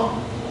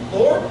wrong.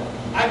 Lord,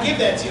 I give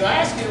that to you. I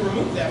ask you to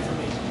remove that from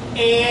me.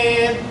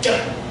 And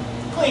done.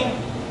 Clean.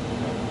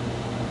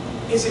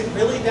 Is it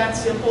really that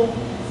simple?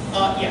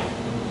 Yeah.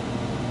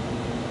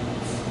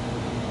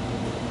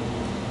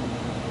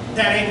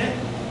 That ain't it.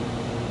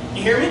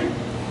 You hear me?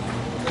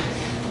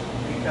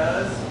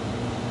 Because?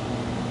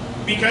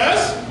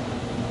 Because?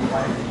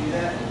 Why did he do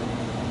that?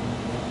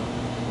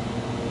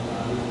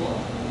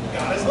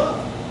 God is love.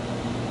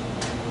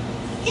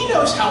 He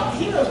knows how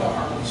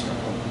hard we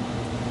struggle.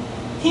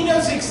 He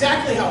knows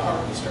exactly how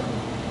hard we struggle.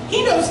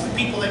 He knows the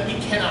people that we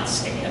cannot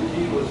stand.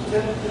 He was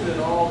tempted in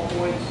all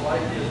points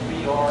like as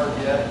we are,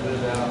 yet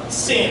without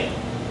Sin.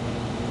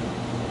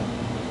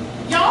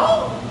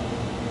 Y'all,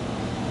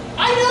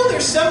 I know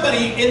there's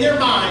somebody in their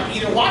mind,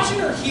 either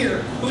watching or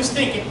here, who's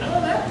thinking,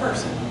 oh, that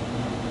person.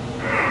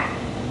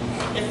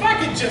 If I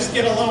could just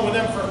get along with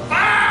them for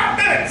 5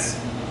 minutes.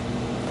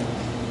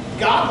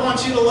 God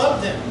wants you to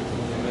love them.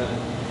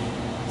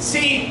 Amen.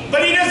 See,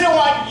 but he doesn't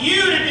want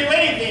you to do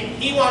anything.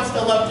 He wants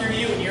to love through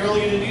you, and you're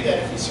only going to do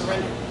that if you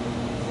surrender.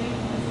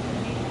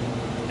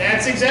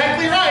 That's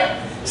exactly right.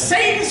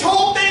 Satan's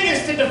whole thing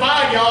is to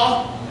divide,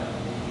 y'all.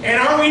 And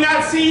are we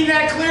not seeing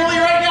that clearly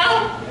right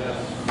now? Yes.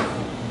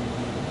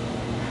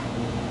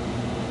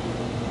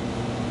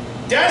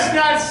 Does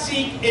not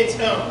seek its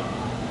own.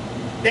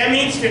 That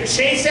means to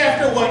chase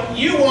after what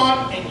you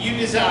want and you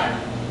desire.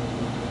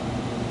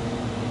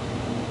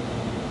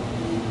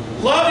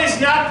 Love is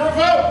not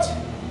provoked.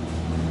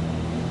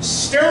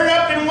 Stirred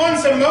up in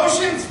one's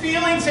emotions,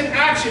 feelings, and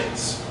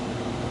actions.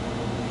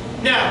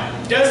 Now,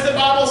 does the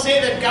Bible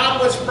say that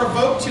God was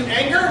provoked to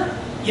anger?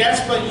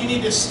 Yes, but you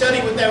need to study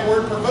what that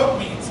word provoke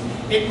means.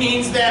 It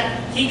means that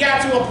he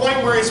got to a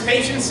point where his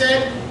patience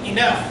said,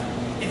 enough.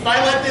 If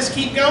I let this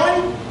keep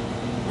going,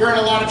 we're in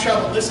a lot of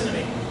trouble. Listen to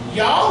me.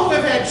 Y'all who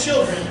have had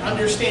children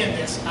understand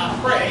this. I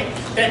pray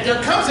that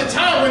there comes a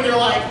time when you're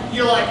like,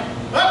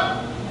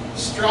 oh,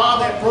 straw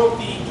that broke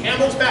the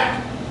camel's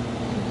back.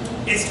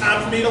 It's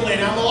time for me to lay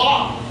down the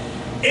law.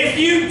 If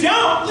you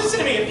don't, listen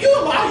to me, if you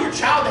allow your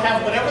child to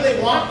have whatever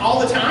they want all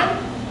the time,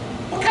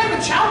 what kind of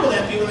a child will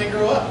that be when they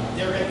grow up?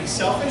 They're going to be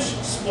selfish,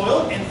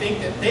 spoiled, and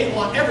think that they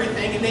want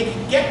everything and they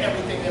can get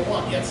everything they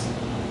want. Yes?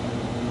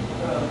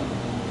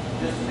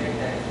 Just to make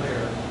that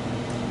clear,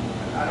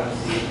 I don't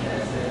see it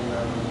as in,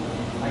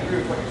 I agree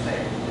with what you're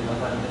saying, and I'm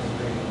not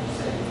disagreeing with what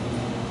you're saying.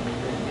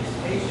 That his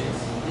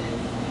patience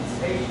didn't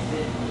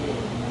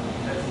end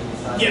because he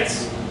decided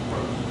Yes. to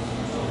approach us.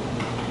 So,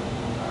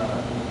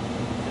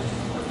 just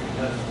as perfect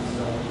justice.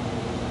 So,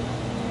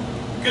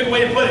 Good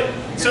way to put it.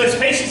 So his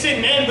patience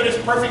didn't end, but his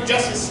perfect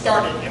justice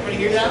started. Everybody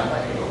hear that?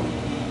 like, he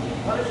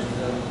punishes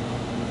them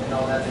and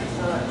all that, but he's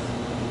not,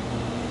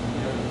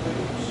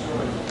 completely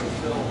destroyed, he's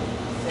still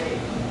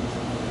saved.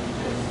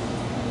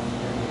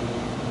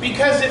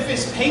 Because if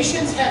his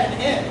patience had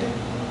an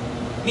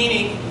end,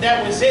 meaning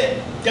that was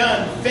it,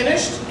 done,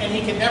 finished, and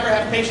he can never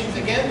have patience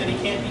again, then he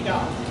can't be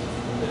God.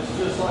 It's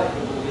just like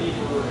a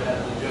believer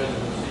at the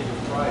judgment seat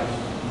of Christ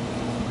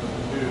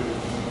who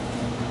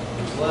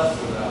is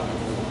left without the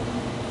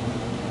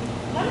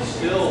Lord. He's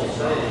still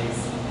saved.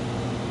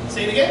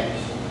 Say it again.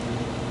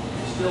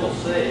 He's still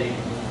saved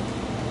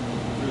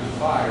through the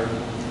fire,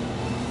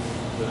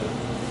 but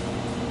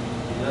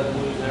he doesn't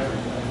lose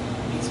everything.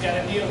 He's got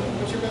to deal with it.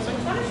 What's your best thing?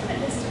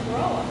 Punishment is to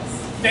grow us.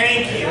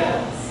 Thank you. Grow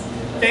us.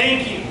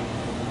 Thank you.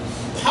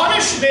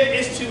 Punishment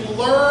is to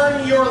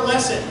learn your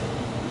lesson.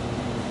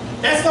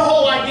 That's the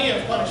whole idea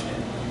of punishment.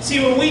 See,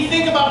 when we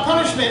think about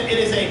punishment, it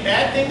is a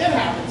bad thing that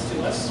happens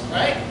to us,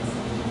 right?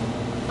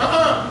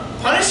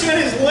 Punishment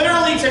is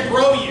literally to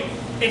grow you.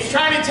 It's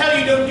trying to tell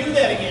you don't do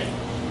that again.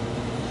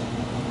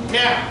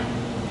 Now,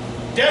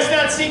 does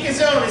not seek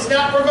his own, is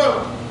not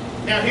provoked.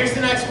 Now, here's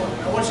the next one.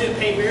 I want you to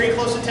pay very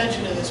close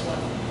attention to this one.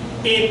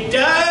 It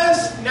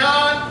does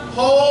not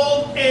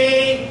hold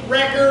a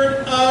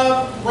record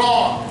of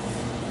wrong.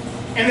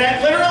 And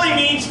that literally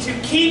means to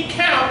keep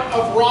count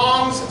of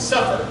wrongs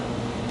suffered.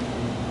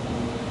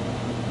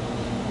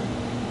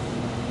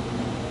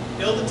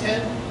 Build a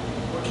tent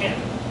or camp.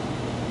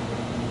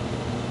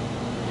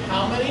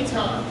 How many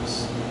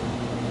times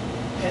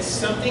has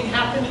something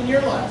happened in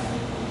your life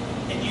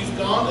and you've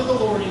gone to the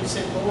Lord and you've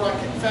said, Lord, I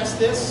confess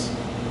this,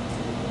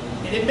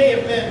 and it may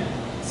have been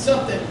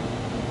something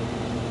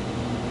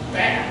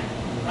bad,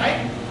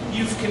 right?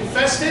 You've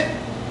confessed it,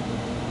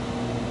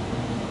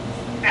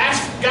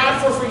 asked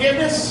God for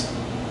forgiveness,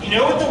 you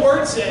know what the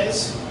Word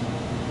says,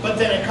 but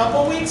then a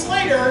couple weeks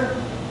later,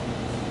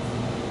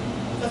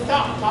 the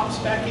thought pops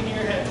back in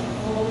your head.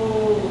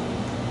 Oh,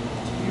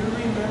 do you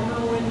remember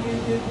when you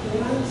did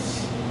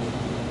this?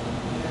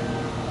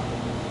 Yeah.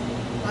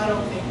 I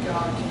don't think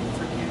God can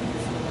forgive you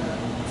for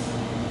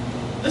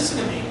that. Listen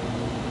to me.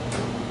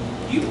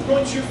 You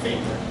point your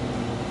finger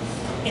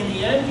in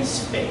the enemy's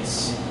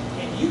face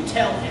and you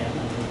tell him,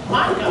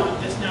 my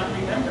God does not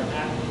remember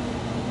that.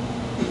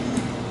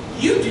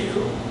 You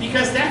do,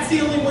 because that's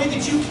the only way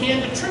that you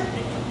can to trick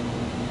me.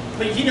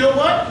 But you know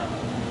what?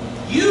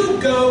 You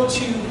go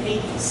to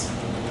Hades.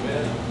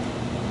 Amen.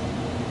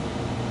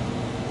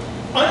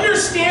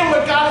 Understand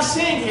what God is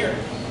saying here.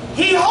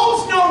 He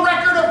holds no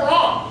record of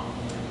wrong.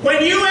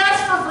 When you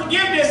ask for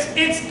forgiveness,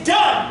 it's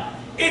done.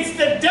 It's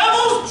the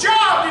devil's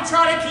job to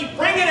try to keep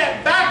bringing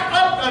it back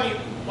up on you.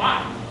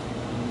 Why?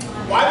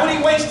 Why would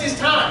he waste his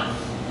time?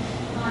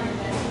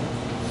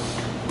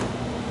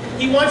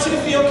 He wants you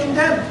to feel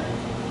condemned.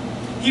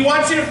 He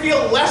wants you to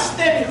feel less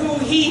than who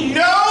he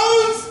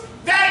knows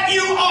that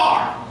you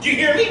are. Do you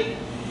hear me?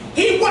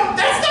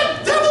 That's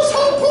the devil's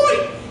whole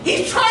point.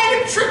 He's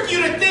trying to trick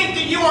you to think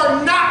that you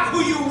are not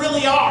who you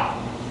really are.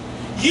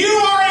 You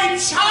are a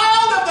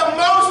child of the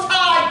Most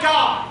High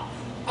God.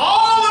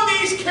 All of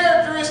these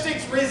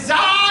characteristics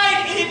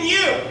reside in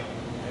you.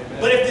 Amen.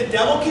 But if the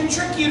devil can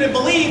trick you to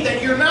believe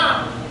that you're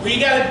not, well, you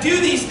got to do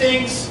these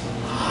things,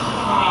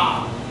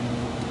 got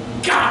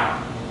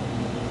it.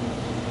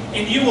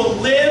 And you will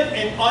live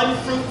an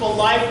unfruitful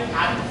life,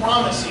 I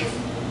promise you.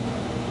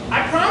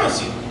 I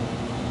promise you.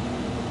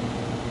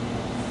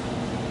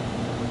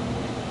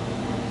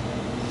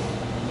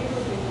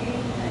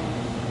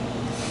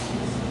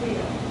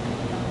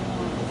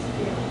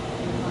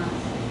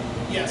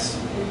 Yes.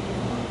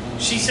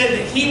 She said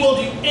that he will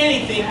do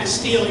anything to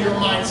steal your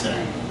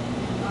mindset.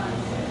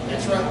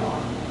 That's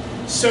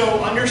right.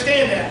 So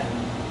understand that.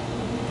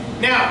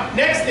 Now,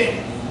 next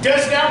thing.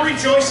 Does not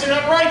rejoice in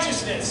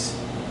unrighteousness.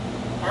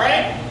 All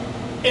right?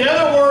 In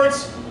other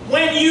words,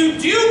 when you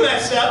do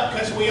mess up,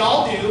 because we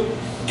all do,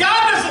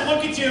 God doesn't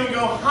look at you and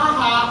go, ha,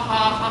 ha,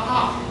 ha, ha,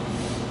 ha.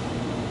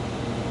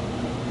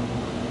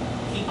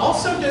 He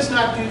also does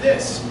not do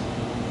this.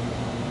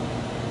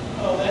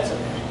 Oh, that's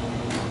okay.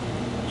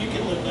 You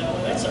can live that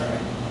way. That's all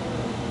right.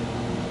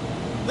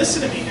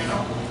 Listen to me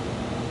now.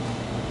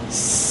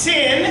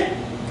 Sin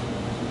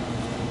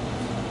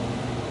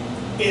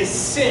is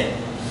sin.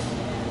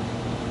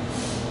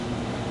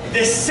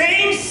 The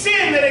same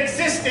sin that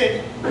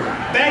existed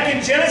back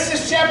in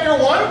Genesis chapter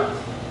 1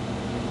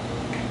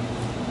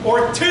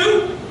 or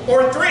 2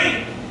 or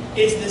 3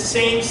 is the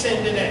same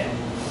sin today.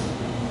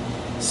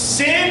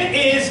 Sin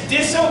is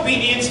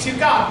disobedience to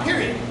God,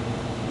 period.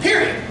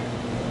 Period.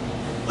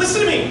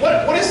 Listen to me.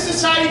 What is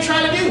society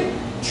trying to do?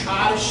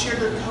 Try to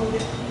sugarcoat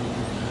it.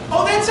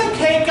 Oh, that's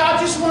okay. God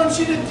just wants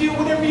you to do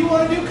whatever you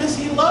want to do because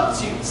He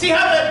loves you. See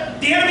how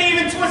the enemy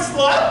even twists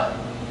love?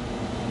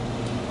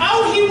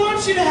 Oh, he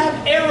wants you to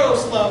have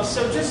eros love,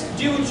 so just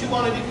do what you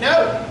want to do.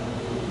 No.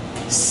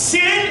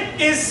 Sin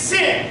is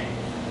sin.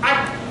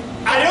 I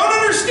don't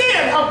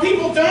understand how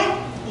people don't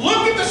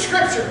look at the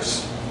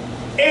Scriptures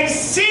and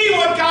see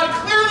what God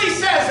clearly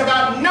says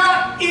about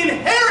not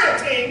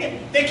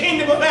inheriting the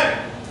kingdom of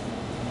heaven.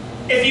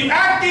 If you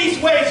act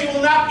these ways, you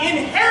will not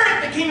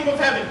inherit the kingdom of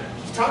heaven.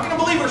 He's talking to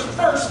believers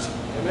first.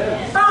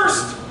 Amen.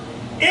 First,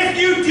 if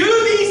you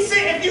do these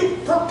sins, if you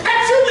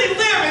perpetually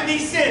live in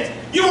these sins,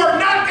 you are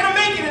not going to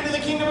make it into the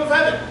kingdom of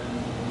heaven.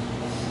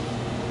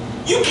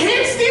 You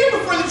can't stand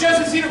before the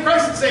judgment seat of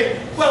Christ and say,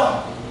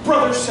 well,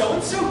 brother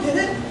so-and-so did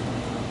it.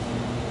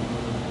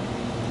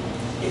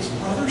 Is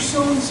brother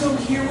so-and-so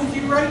here with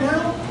you right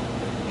now?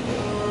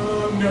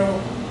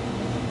 No.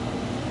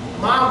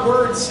 My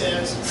word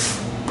says,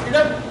 you're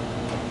done.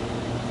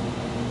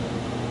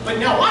 But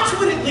now watch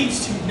what it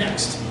leads to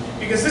next.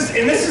 Because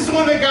this is the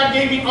one that God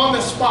gave me on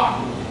the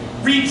spot.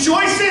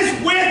 Rejoices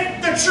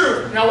with the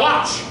truth. Now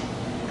watch.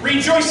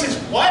 Rejoices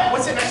what?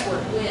 What's the next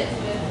word? With.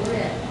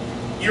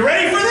 You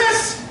ready for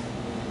this?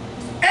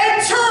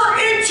 Enter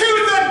into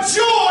the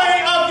joy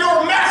of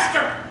your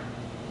master.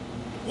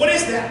 What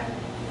is that?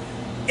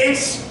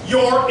 It's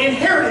your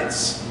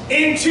inheritance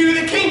into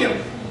the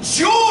kingdom.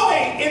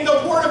 Joy in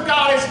the Word of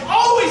God is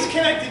always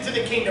connected to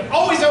the kingdom.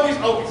 Always, always,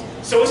 always.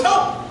 So is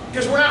hope.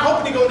 Because we're not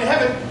hoping to go to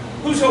heaven.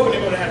 Who's hoping to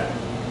go to heaven?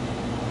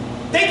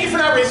 Thank you for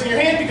not raising your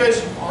hand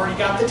because you've already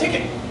got the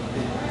ticket.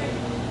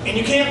 And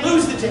you can't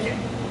lose the ticket.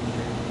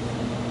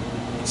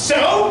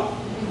 So,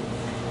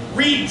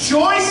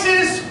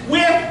 rejoices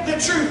with the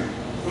truth.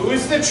 Who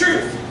is the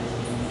truth?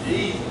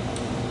 Jesus.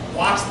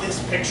 Watch this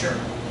picture.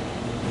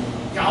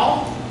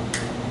 Y'all,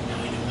 now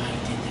I know why he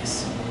did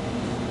this.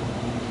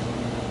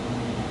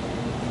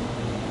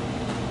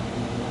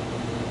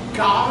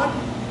 God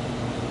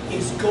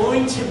is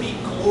going to be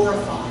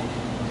glorified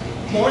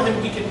more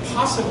than we can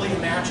possibly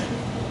imagine.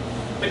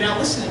 But now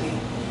listen to me.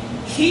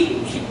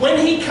 When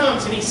he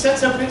comes and he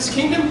sets up his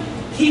kingdom,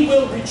 he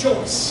will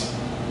rejoice.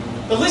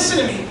 But listen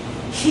to me.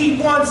 He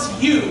wants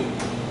you.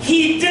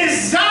 He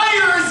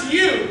desires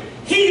you.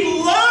 He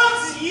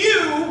loves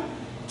you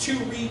to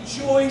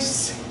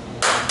rejoice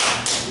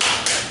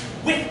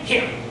with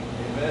him.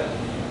 Amen.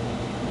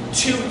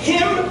 To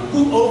him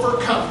who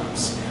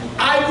overcomes,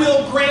 I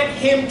will grant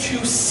him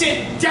to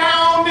sit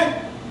down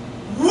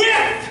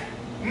with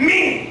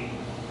me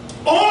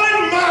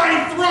on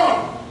my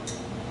throne.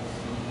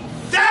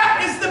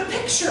 That is the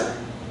picture.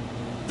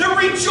 The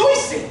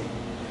rejoicing.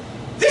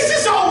 This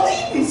is all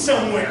leading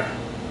somewhere.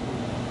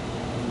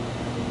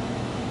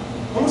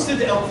 Almost did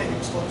the L thing, it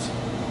was close.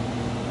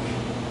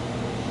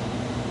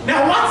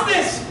 Now watch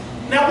this.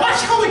 Now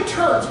watch how it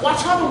turns.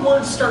 Watch how the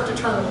words start to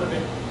turn a little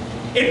bit.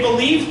 It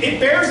believes, it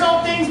bears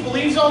all things,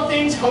 believes all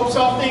things, hopes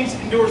all things,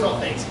 endures all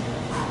things.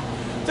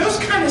 Those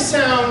kind of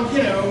sound,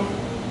 you know,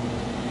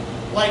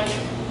 like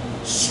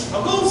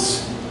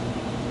struggles.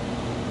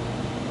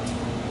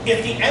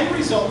 If the end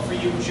result for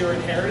you is your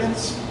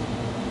inheritance,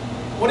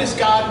 what is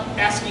God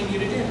asking you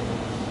to do?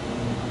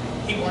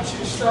 He wants you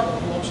to struggle.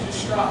 He wants you to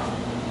strive.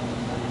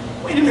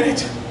 Wait a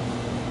minute.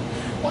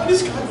 Why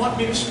does God want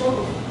me to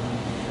struggle?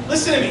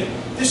 Listen to me.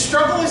 The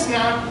struggle is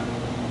not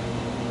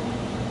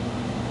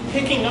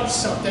picking up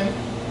something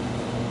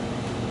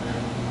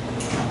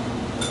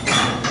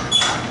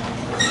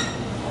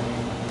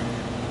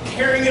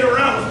carrying it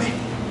around with me.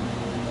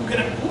 I'm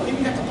gonna, oh, I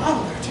even got the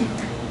bottle there too.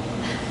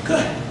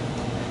 Good.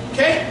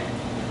 Okay?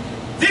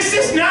 This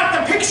is not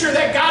the picture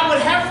that God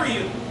would have for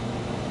you.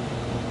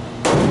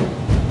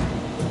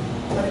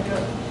 Let it go.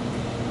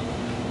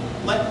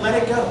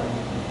 Let it go.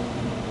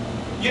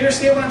 You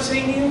understand what I'm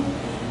saying to you?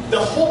 The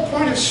whole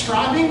point of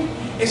striving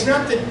is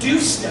not to do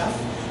stuff.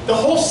 The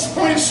whole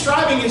point of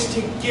striving is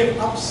to give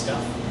up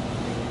stuff.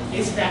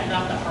 Is that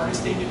not the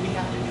hardest thing that we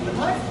have to do in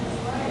life?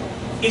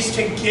 Is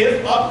to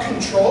give up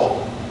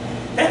control?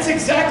 That's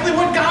exactly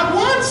what God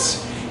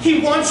wants. He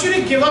wants you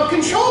to give up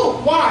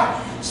control. Why?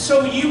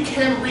 So you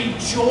can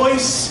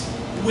rejoice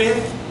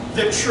with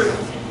the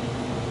truth.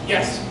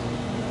 Yes?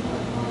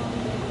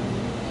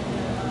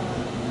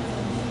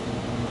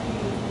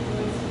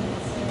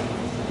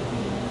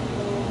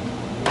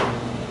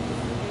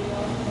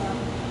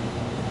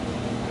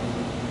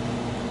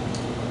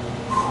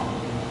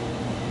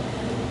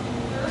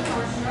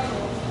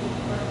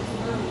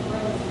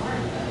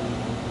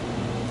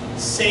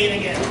 Say it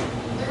again.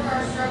 There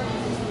are struggles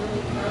as where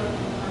we grow and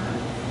learn.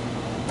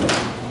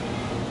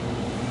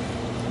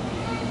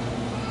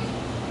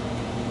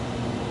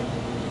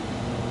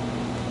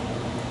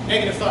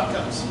 Negative thought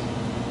comes.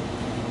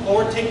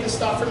 Lord, take this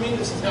thought from me.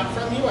 This is not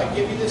from you. I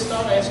give you this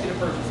thought. I ask you to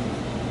purge it from me.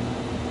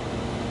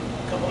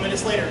 A couple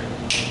minutes later,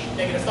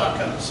 negative thought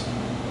comes.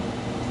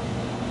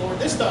 Lord,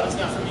 this thought is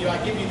not from you. I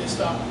give you this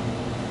thought.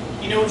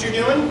 You know what you're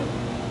doing?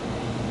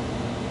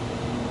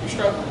 You're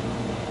struggling.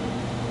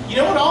 You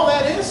know what all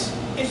that is?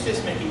 It's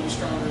just making you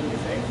stronger in your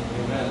faith.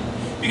 Amen.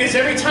 Because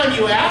every time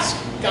you ask,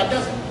 God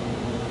does it.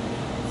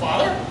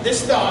 Father,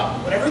 this thought,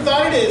 whatever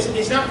thought it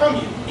is not from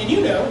you. And you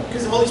know,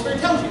 because the Holy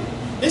Spirit tells you.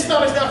 This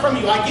thought is not from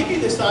you. I give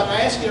you this thought and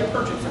I ask you to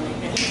purge it from me.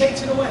 And He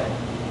takes it away.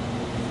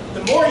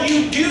 The more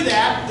you do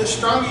that, the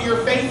stronger your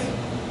faith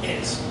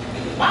is.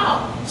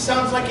 Wow,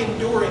 sounds like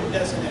enduring,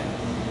 doesn't it?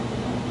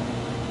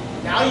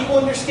 Now you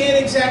understand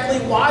exactly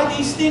why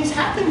these things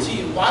happen to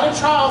you. Why do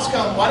trials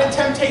come? Why do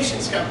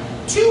temptations come?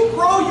 To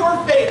grow your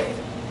faith.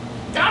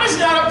 God is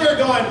not up there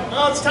going,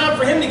 well, it's time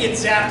for him to get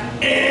zapped.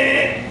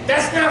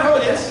 That's not how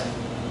it is.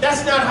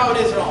 That's not how it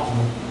is at all.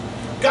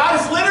 God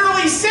is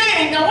literally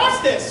saying, now watch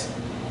this.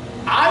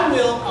 I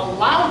will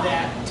allow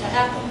that to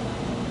happen.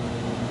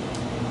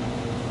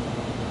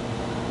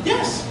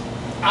 Yes,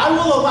 I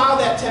will allow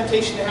that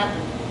temptation to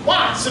happen.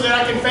 Why? So that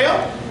I can fail?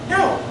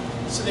 No,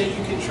 so that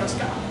you can trust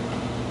God.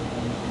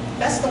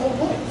 That's the whole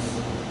point.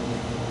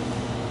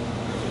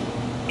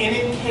 And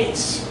in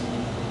case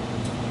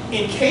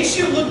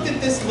you looked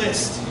at this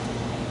list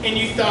and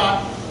you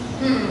thought,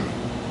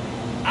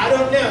 I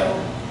don't know.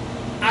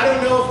 I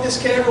don't know if this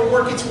can ever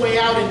work its way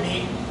out in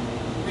me.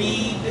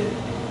 Read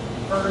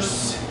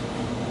verse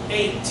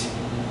 8.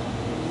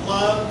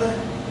 Love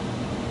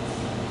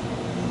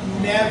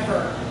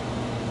never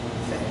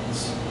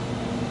fails.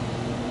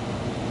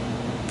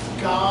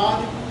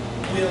 God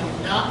will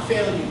not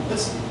fail you.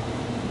 Listen,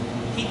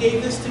 He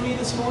gave this to me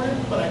this morning,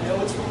 but I know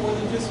it's for more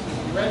than just me.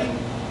 You ready?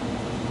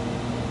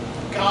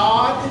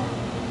 God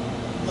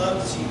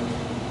loves you.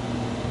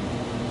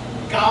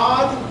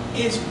 God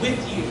is with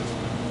you.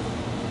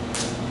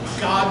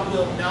 God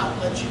will not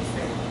let you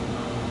fail.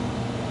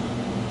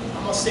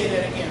 I'm going to say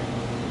that again.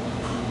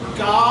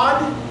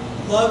 God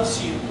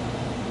loves you.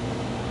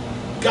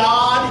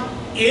 God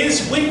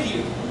is with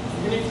you.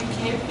 Even if you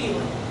can't feel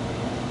it.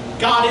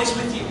 God is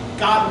with you.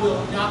 God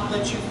will not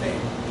let you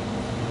fail.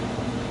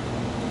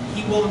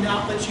 He will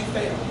not let you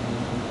fail.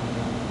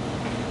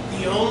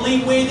 The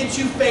only way that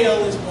you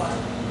fail is what?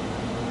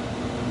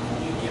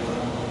 You give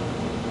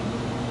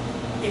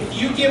up.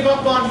 If you give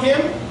up on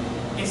Him,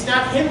 it's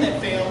not Him that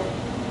failed.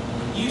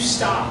 You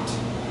stopped.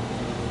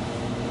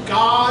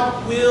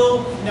 God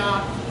will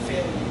not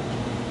fail you.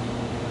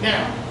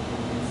 Now,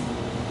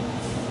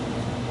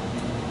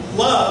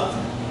 love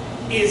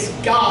is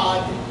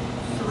God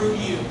through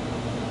you.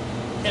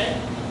 Okay?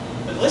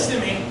 But listen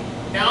to me.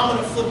 Now I'm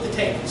going to flip the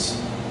tables.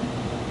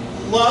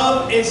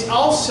 Love is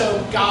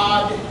also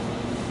God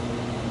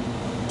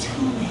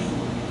to you.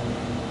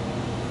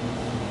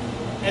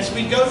 As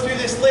we go through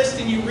this list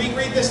and you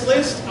reread this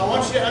list, I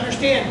want you to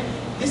understand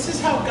this is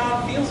how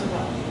God feels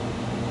about you.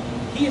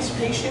 He is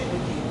patient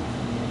with you.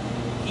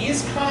 He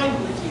is kind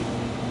with you.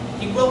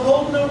 He will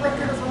hold no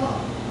record of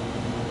wrong.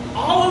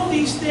 All of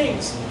these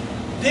things,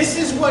 this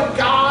is what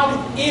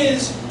God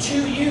is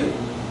to you.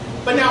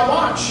 But now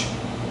watch.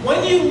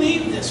 When you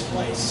leave this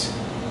place,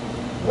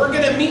 we're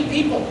going to meet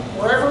people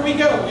wherever we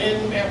go,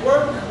 at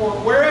work or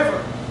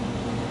wherever.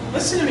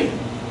 Listen to me.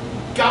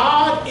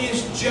 God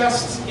is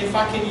just, if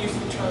I can use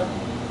the term,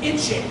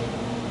 itching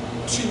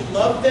to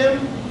love them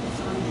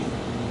through you.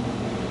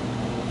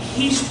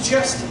 He's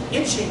just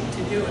itching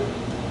to do it.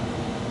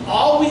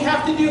 All we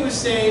have to do is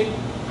say,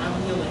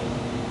 I'm willing.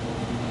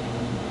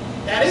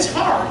 That is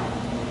hard,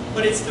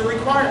 but it's the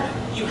requirement.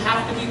 You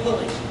have to be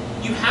willing.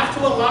 You have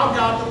to allow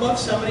God to love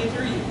somebody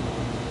through you.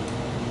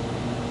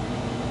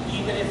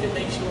 Even if it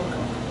makes you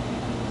uncomfortable.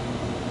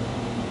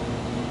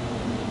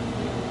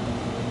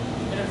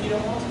 Even if you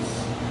don't want to.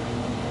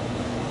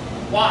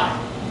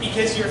 Why?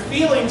 Because your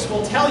feelings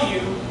will tell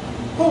you,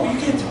 oh, you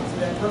can't talk to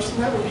that person.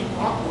 That would be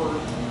awkward.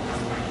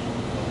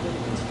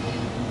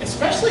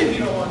 Especially if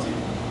you don't want to.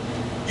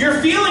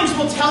 Your feelings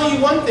will tell you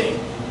one thing,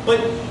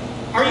 but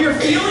are your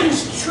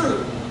feelings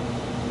true?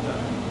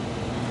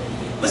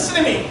 Listen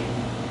to me.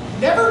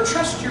 Never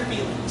trust your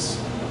feelings.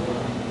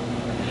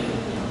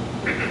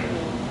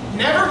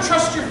 Never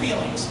trust your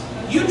feelings.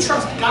 You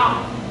trust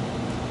God.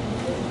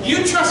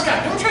 You trust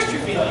God. Don't trust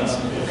your feelings.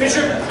 Because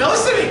now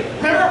listen to me.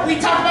 Remember, we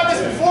talked about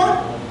this before?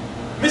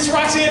 Miss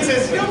Roxanne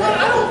says, you know what,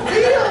 I don't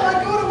feel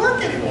like going to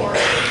work anymore.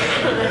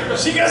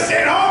 She gonna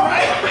stay at home,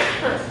 right?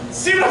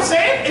 See what I'm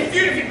saying?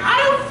 If I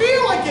don't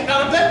feel like getting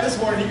out of bed this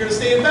morning, you're gonna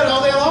stay in bed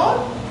all day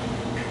long?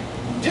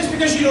 Just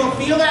because you don't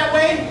feel that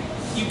way,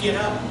 you get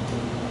up.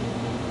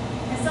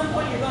 At some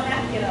point, you're going to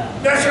have to get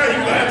up. That's right,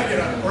 you're gonna have to get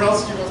up, or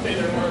else you're gonna stay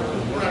there.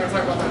 We're not gonna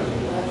talk about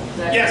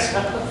that. Yes.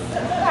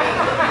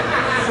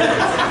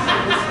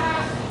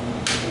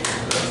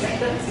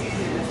 It's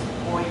easy at this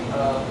point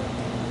of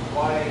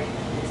why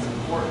it's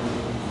important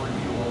for you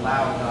to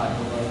allow God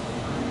to love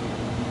through you.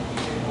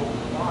 You say, well,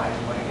 why?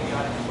 Why can't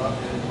God just love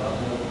the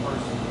other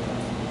person?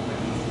 But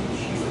He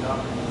gives you an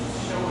opportunity,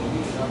 He's showing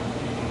you an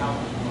opportunity how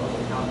to love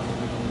and how to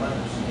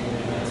understand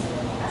it.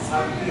 That's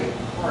how you be a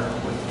part of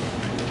what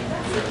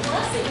That's a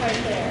blessing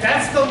right there.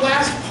 That's the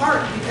last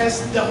part,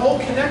 because the whole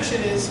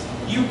connection is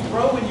you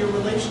grow in your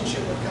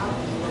relationship with God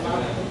when you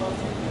allow Him to love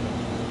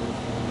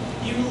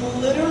you. You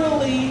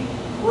literally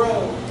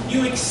grow.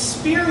 You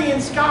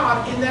experience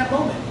God in that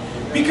moment.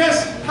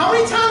 Because how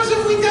many times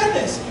have we done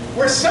this?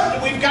 Where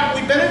we've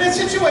been in a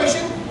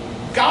situation,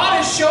 God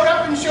has showed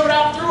up and showed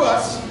out through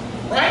us,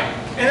 right?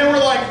 And then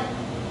we're like,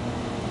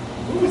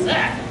 who was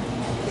that?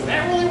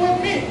 That really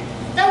wasn't me.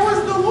 That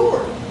was the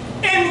Lord.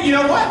 And you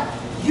know what?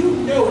 You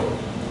know it.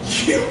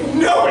 You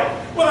know it.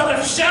 Without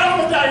a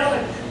shadow of a doubt, you're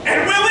like,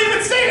 and we'll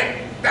even say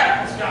it.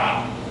 That was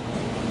God.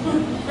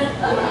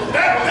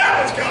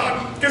 that was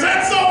God. Because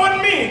that song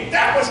wasn't me.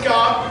 That was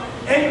God.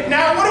 And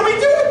now what do we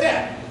do with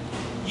that?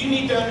 You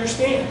need to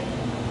understand.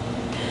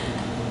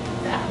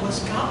 That was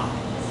God.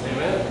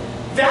 Amen.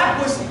 That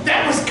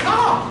was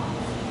God.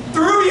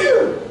 Through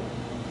you.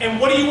 And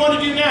what do you want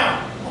to do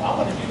now? Well, I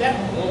want to do that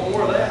I more. want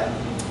more of that.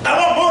 I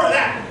want more of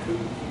that.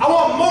 I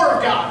want more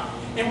of God.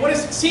 And what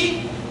is it?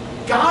 See,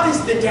 God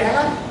is the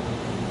dad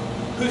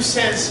who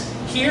says,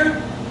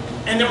 here,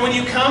 and then when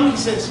you come, He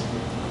says,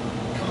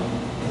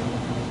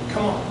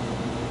 come on,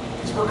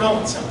 because we're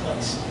going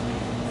someplace.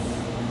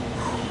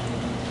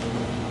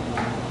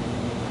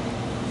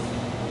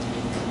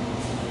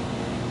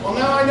 Well,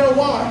 now I know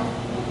why.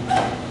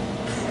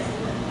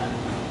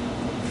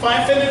 If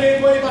I offended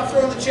anybody about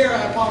throwing the chair,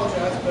 I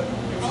apologize, but it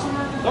was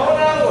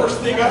the first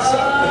thing I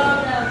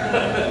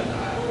said.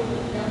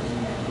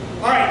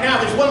 All right, now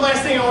there's one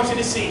last thing I want you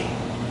to see.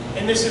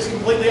 And this is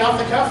completely off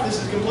the cuff.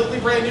 This is completely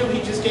brand new.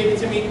 He just gave it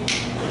to me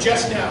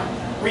just now.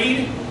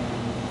 Read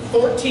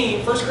 1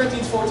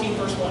 Corinthians 14,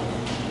 verse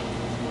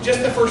 1.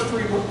 Just the first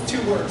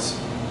two words.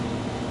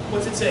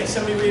 What's it say?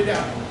 Somebody read it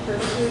out.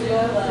 Pursue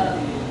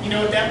love. You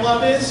know what that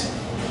love is?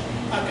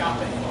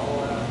 Agape.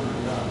 All after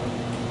God.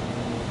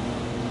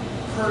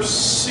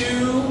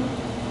 Pursue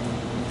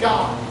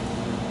God.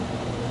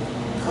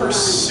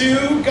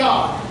 Pursue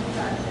God.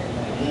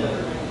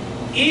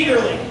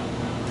 Eagerly.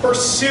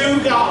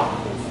 Pursue God.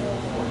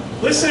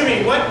 Listen to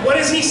me. What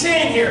is he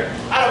saying here?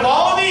 Out of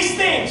all of these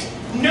things,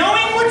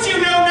 knowing what you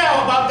know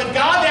now about the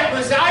God that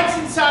resides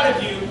inside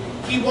of you,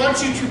 he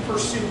wants you to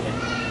pursue him.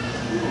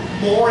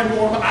 More and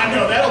more. I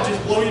know, that'll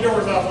just blow your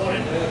doors off, won't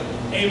it?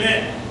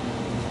 Amen.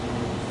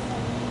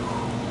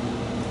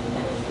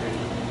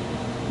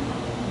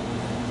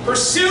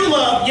 Pursue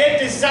love, yet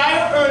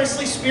desire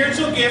earnestly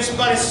spiritual gifts,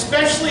 but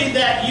especially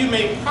that you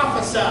may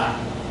prophesy.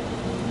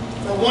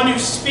 For one who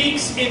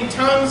speaks in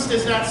tongues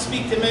does not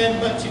speak to men,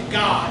 but to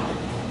God.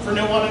 For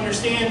no one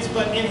understands,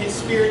 but in his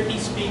spirit he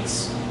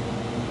speaks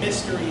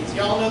mysteries.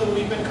 Y'all know that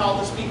we've been called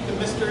to speak the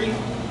mystery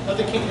of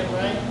the kingdom,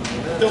 right?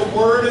 The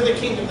word of the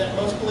kingdom that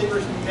most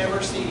believers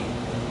never see.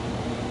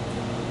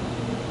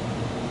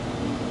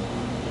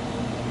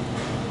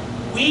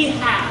 We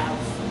have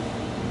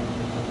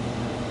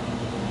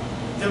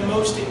the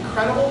most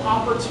incredible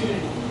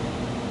opportunity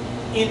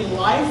in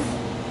life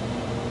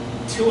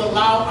to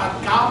allow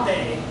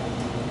agape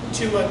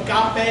to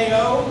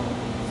agapeo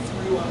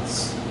through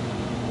us.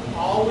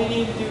 All we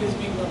need to do is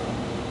be willing.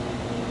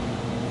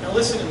 Now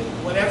listen to me.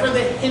 Whatever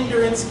the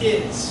hindrance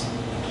is,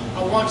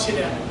 I want you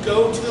to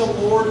go to the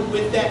Lord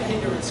with that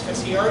hindrance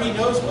because he already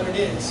knows what it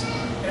is.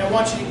 And I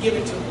want you to give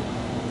it to him.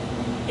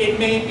 It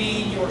may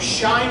be your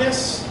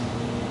shyness.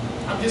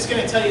 I'm just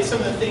going to tell you some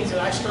of the things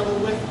that I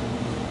struggled with.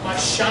 My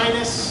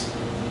shyness,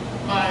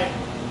 my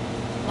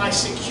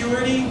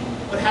security.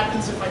 What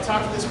happens if I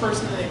talk to this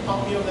person and they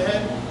pump me over the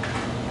head?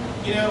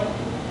 You know,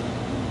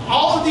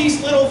 all of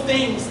these little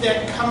things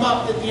that come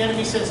up that the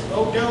enemy says,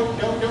 oh, don't.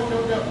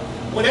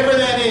 Whatever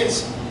that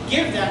is,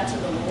 give that to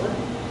the Lord.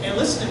 And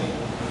listen to me.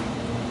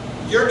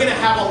 You're going to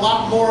have a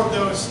lot more of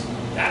those,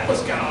 that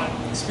was God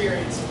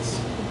experiences.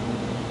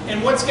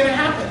 And what's going to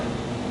happen?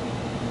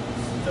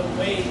 The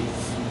wave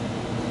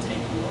will take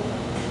you over.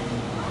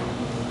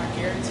 I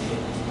guarantee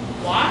it.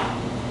 Why?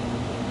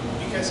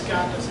 Because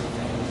God doesn't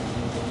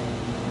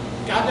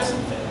fail. God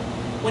doesn't fail.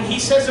 When he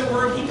says a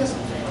word, he doesn't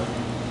fail.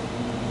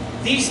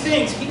 These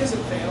things, he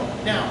doesn't fail.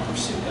 Now,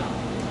 pursue God.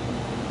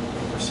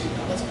 Pursue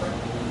God. Let's pray.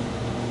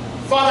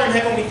 Father in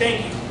heaven, we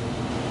thank you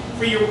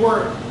for your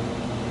word.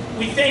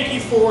 We thank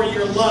you for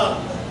your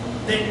love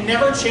that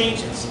never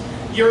changes.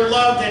 Your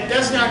love that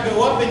does not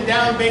go up and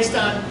down based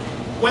on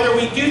whether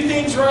we do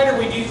things right or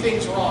we do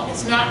things wrong.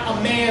 It's not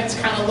a man's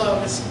kind of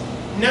love. It's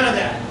none of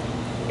that.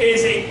 It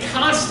is a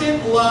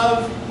constant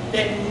love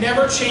that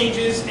never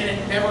changes and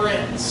it never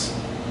ends.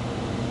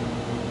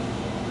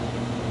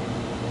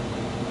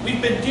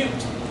 We've been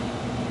duped.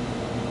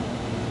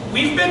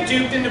 We've been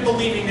duped into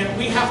believing that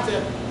we have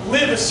to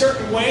live a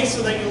certain way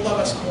so that you'll love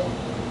us more.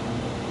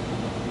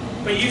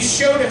 But you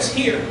showed us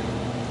here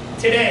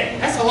today.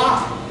 That's a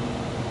lie.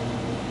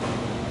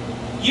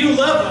 You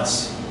love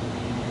us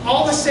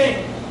all the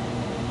same.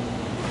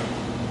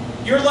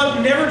 Your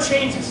love never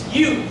changes.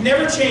 You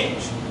never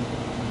change.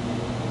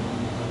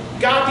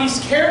 God, these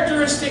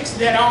characteristics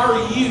that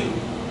are you,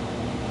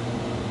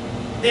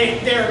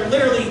 they're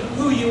literally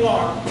who you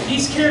are.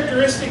 These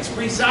characteristics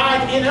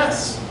reside in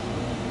us.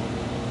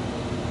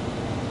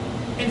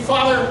 And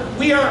Father,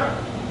 we are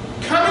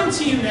coming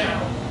to you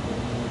now.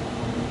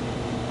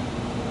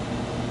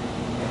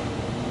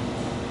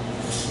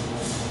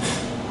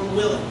 We're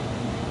willing.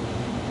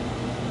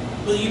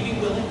 Will you be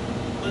willing?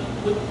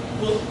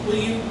 Will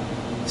you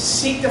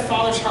seek the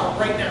Father's heart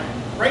right now?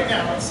 Right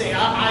now and say,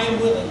 I am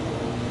willing.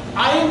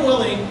 I am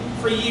willing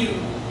for you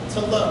to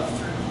love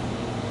through me.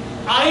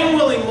 I am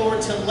willing, Lord,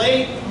 to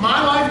lay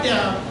my life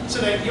down so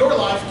that your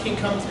life can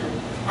come through.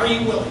 Are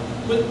you willing?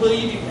 Will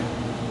you do that?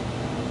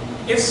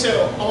 If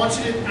so,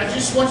 I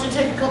just want you to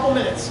take a couple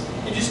minutes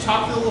and just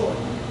talk to the Lord.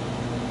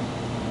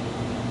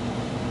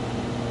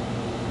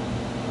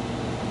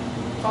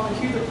 Father,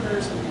 hear the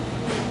prayers of your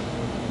people.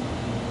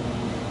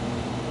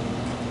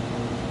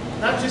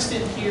 Not just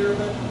in here,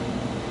 but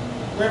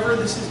wherever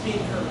this is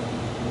being heard.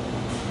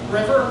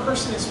 Wherever a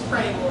person is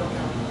praying, Lord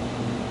God,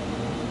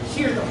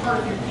 hear the heart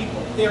of your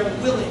people. They are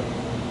willing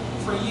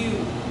for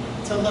you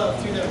to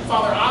love through them.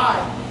 Father, I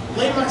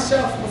lay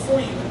myself before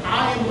you, and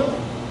I am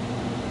willing.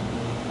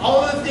 All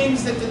of the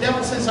things that the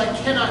devil says I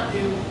cannot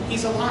do,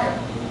 he's a liar.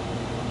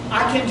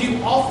 I can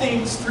do all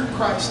things through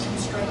Christ who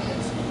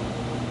strengthens me.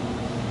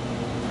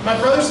 My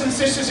brothers and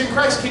sisters in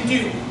Christ can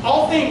do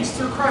all things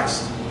through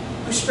Christ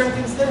who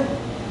strengthens them.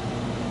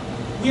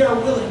 We are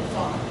willing,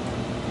 Father.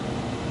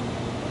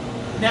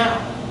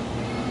 Now,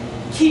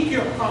 keep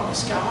your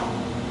promise, God.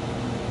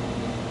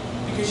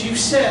 Because you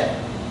said,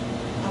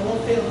 I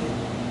won't fail you.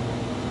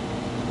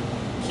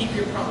 Keep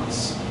your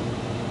promise.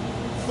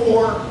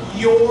 For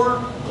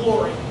your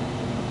glory.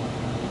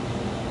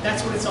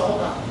 That's what it's all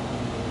about.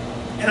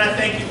 And I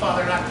thank you,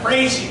 Father, and I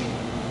praise you.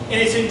 And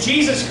it's in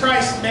Jesus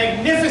Christ's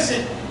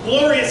magnificent,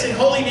 glorious, and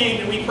holy name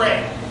that we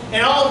pray.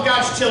 And all of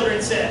God's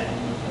children said,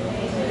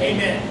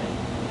 Amen.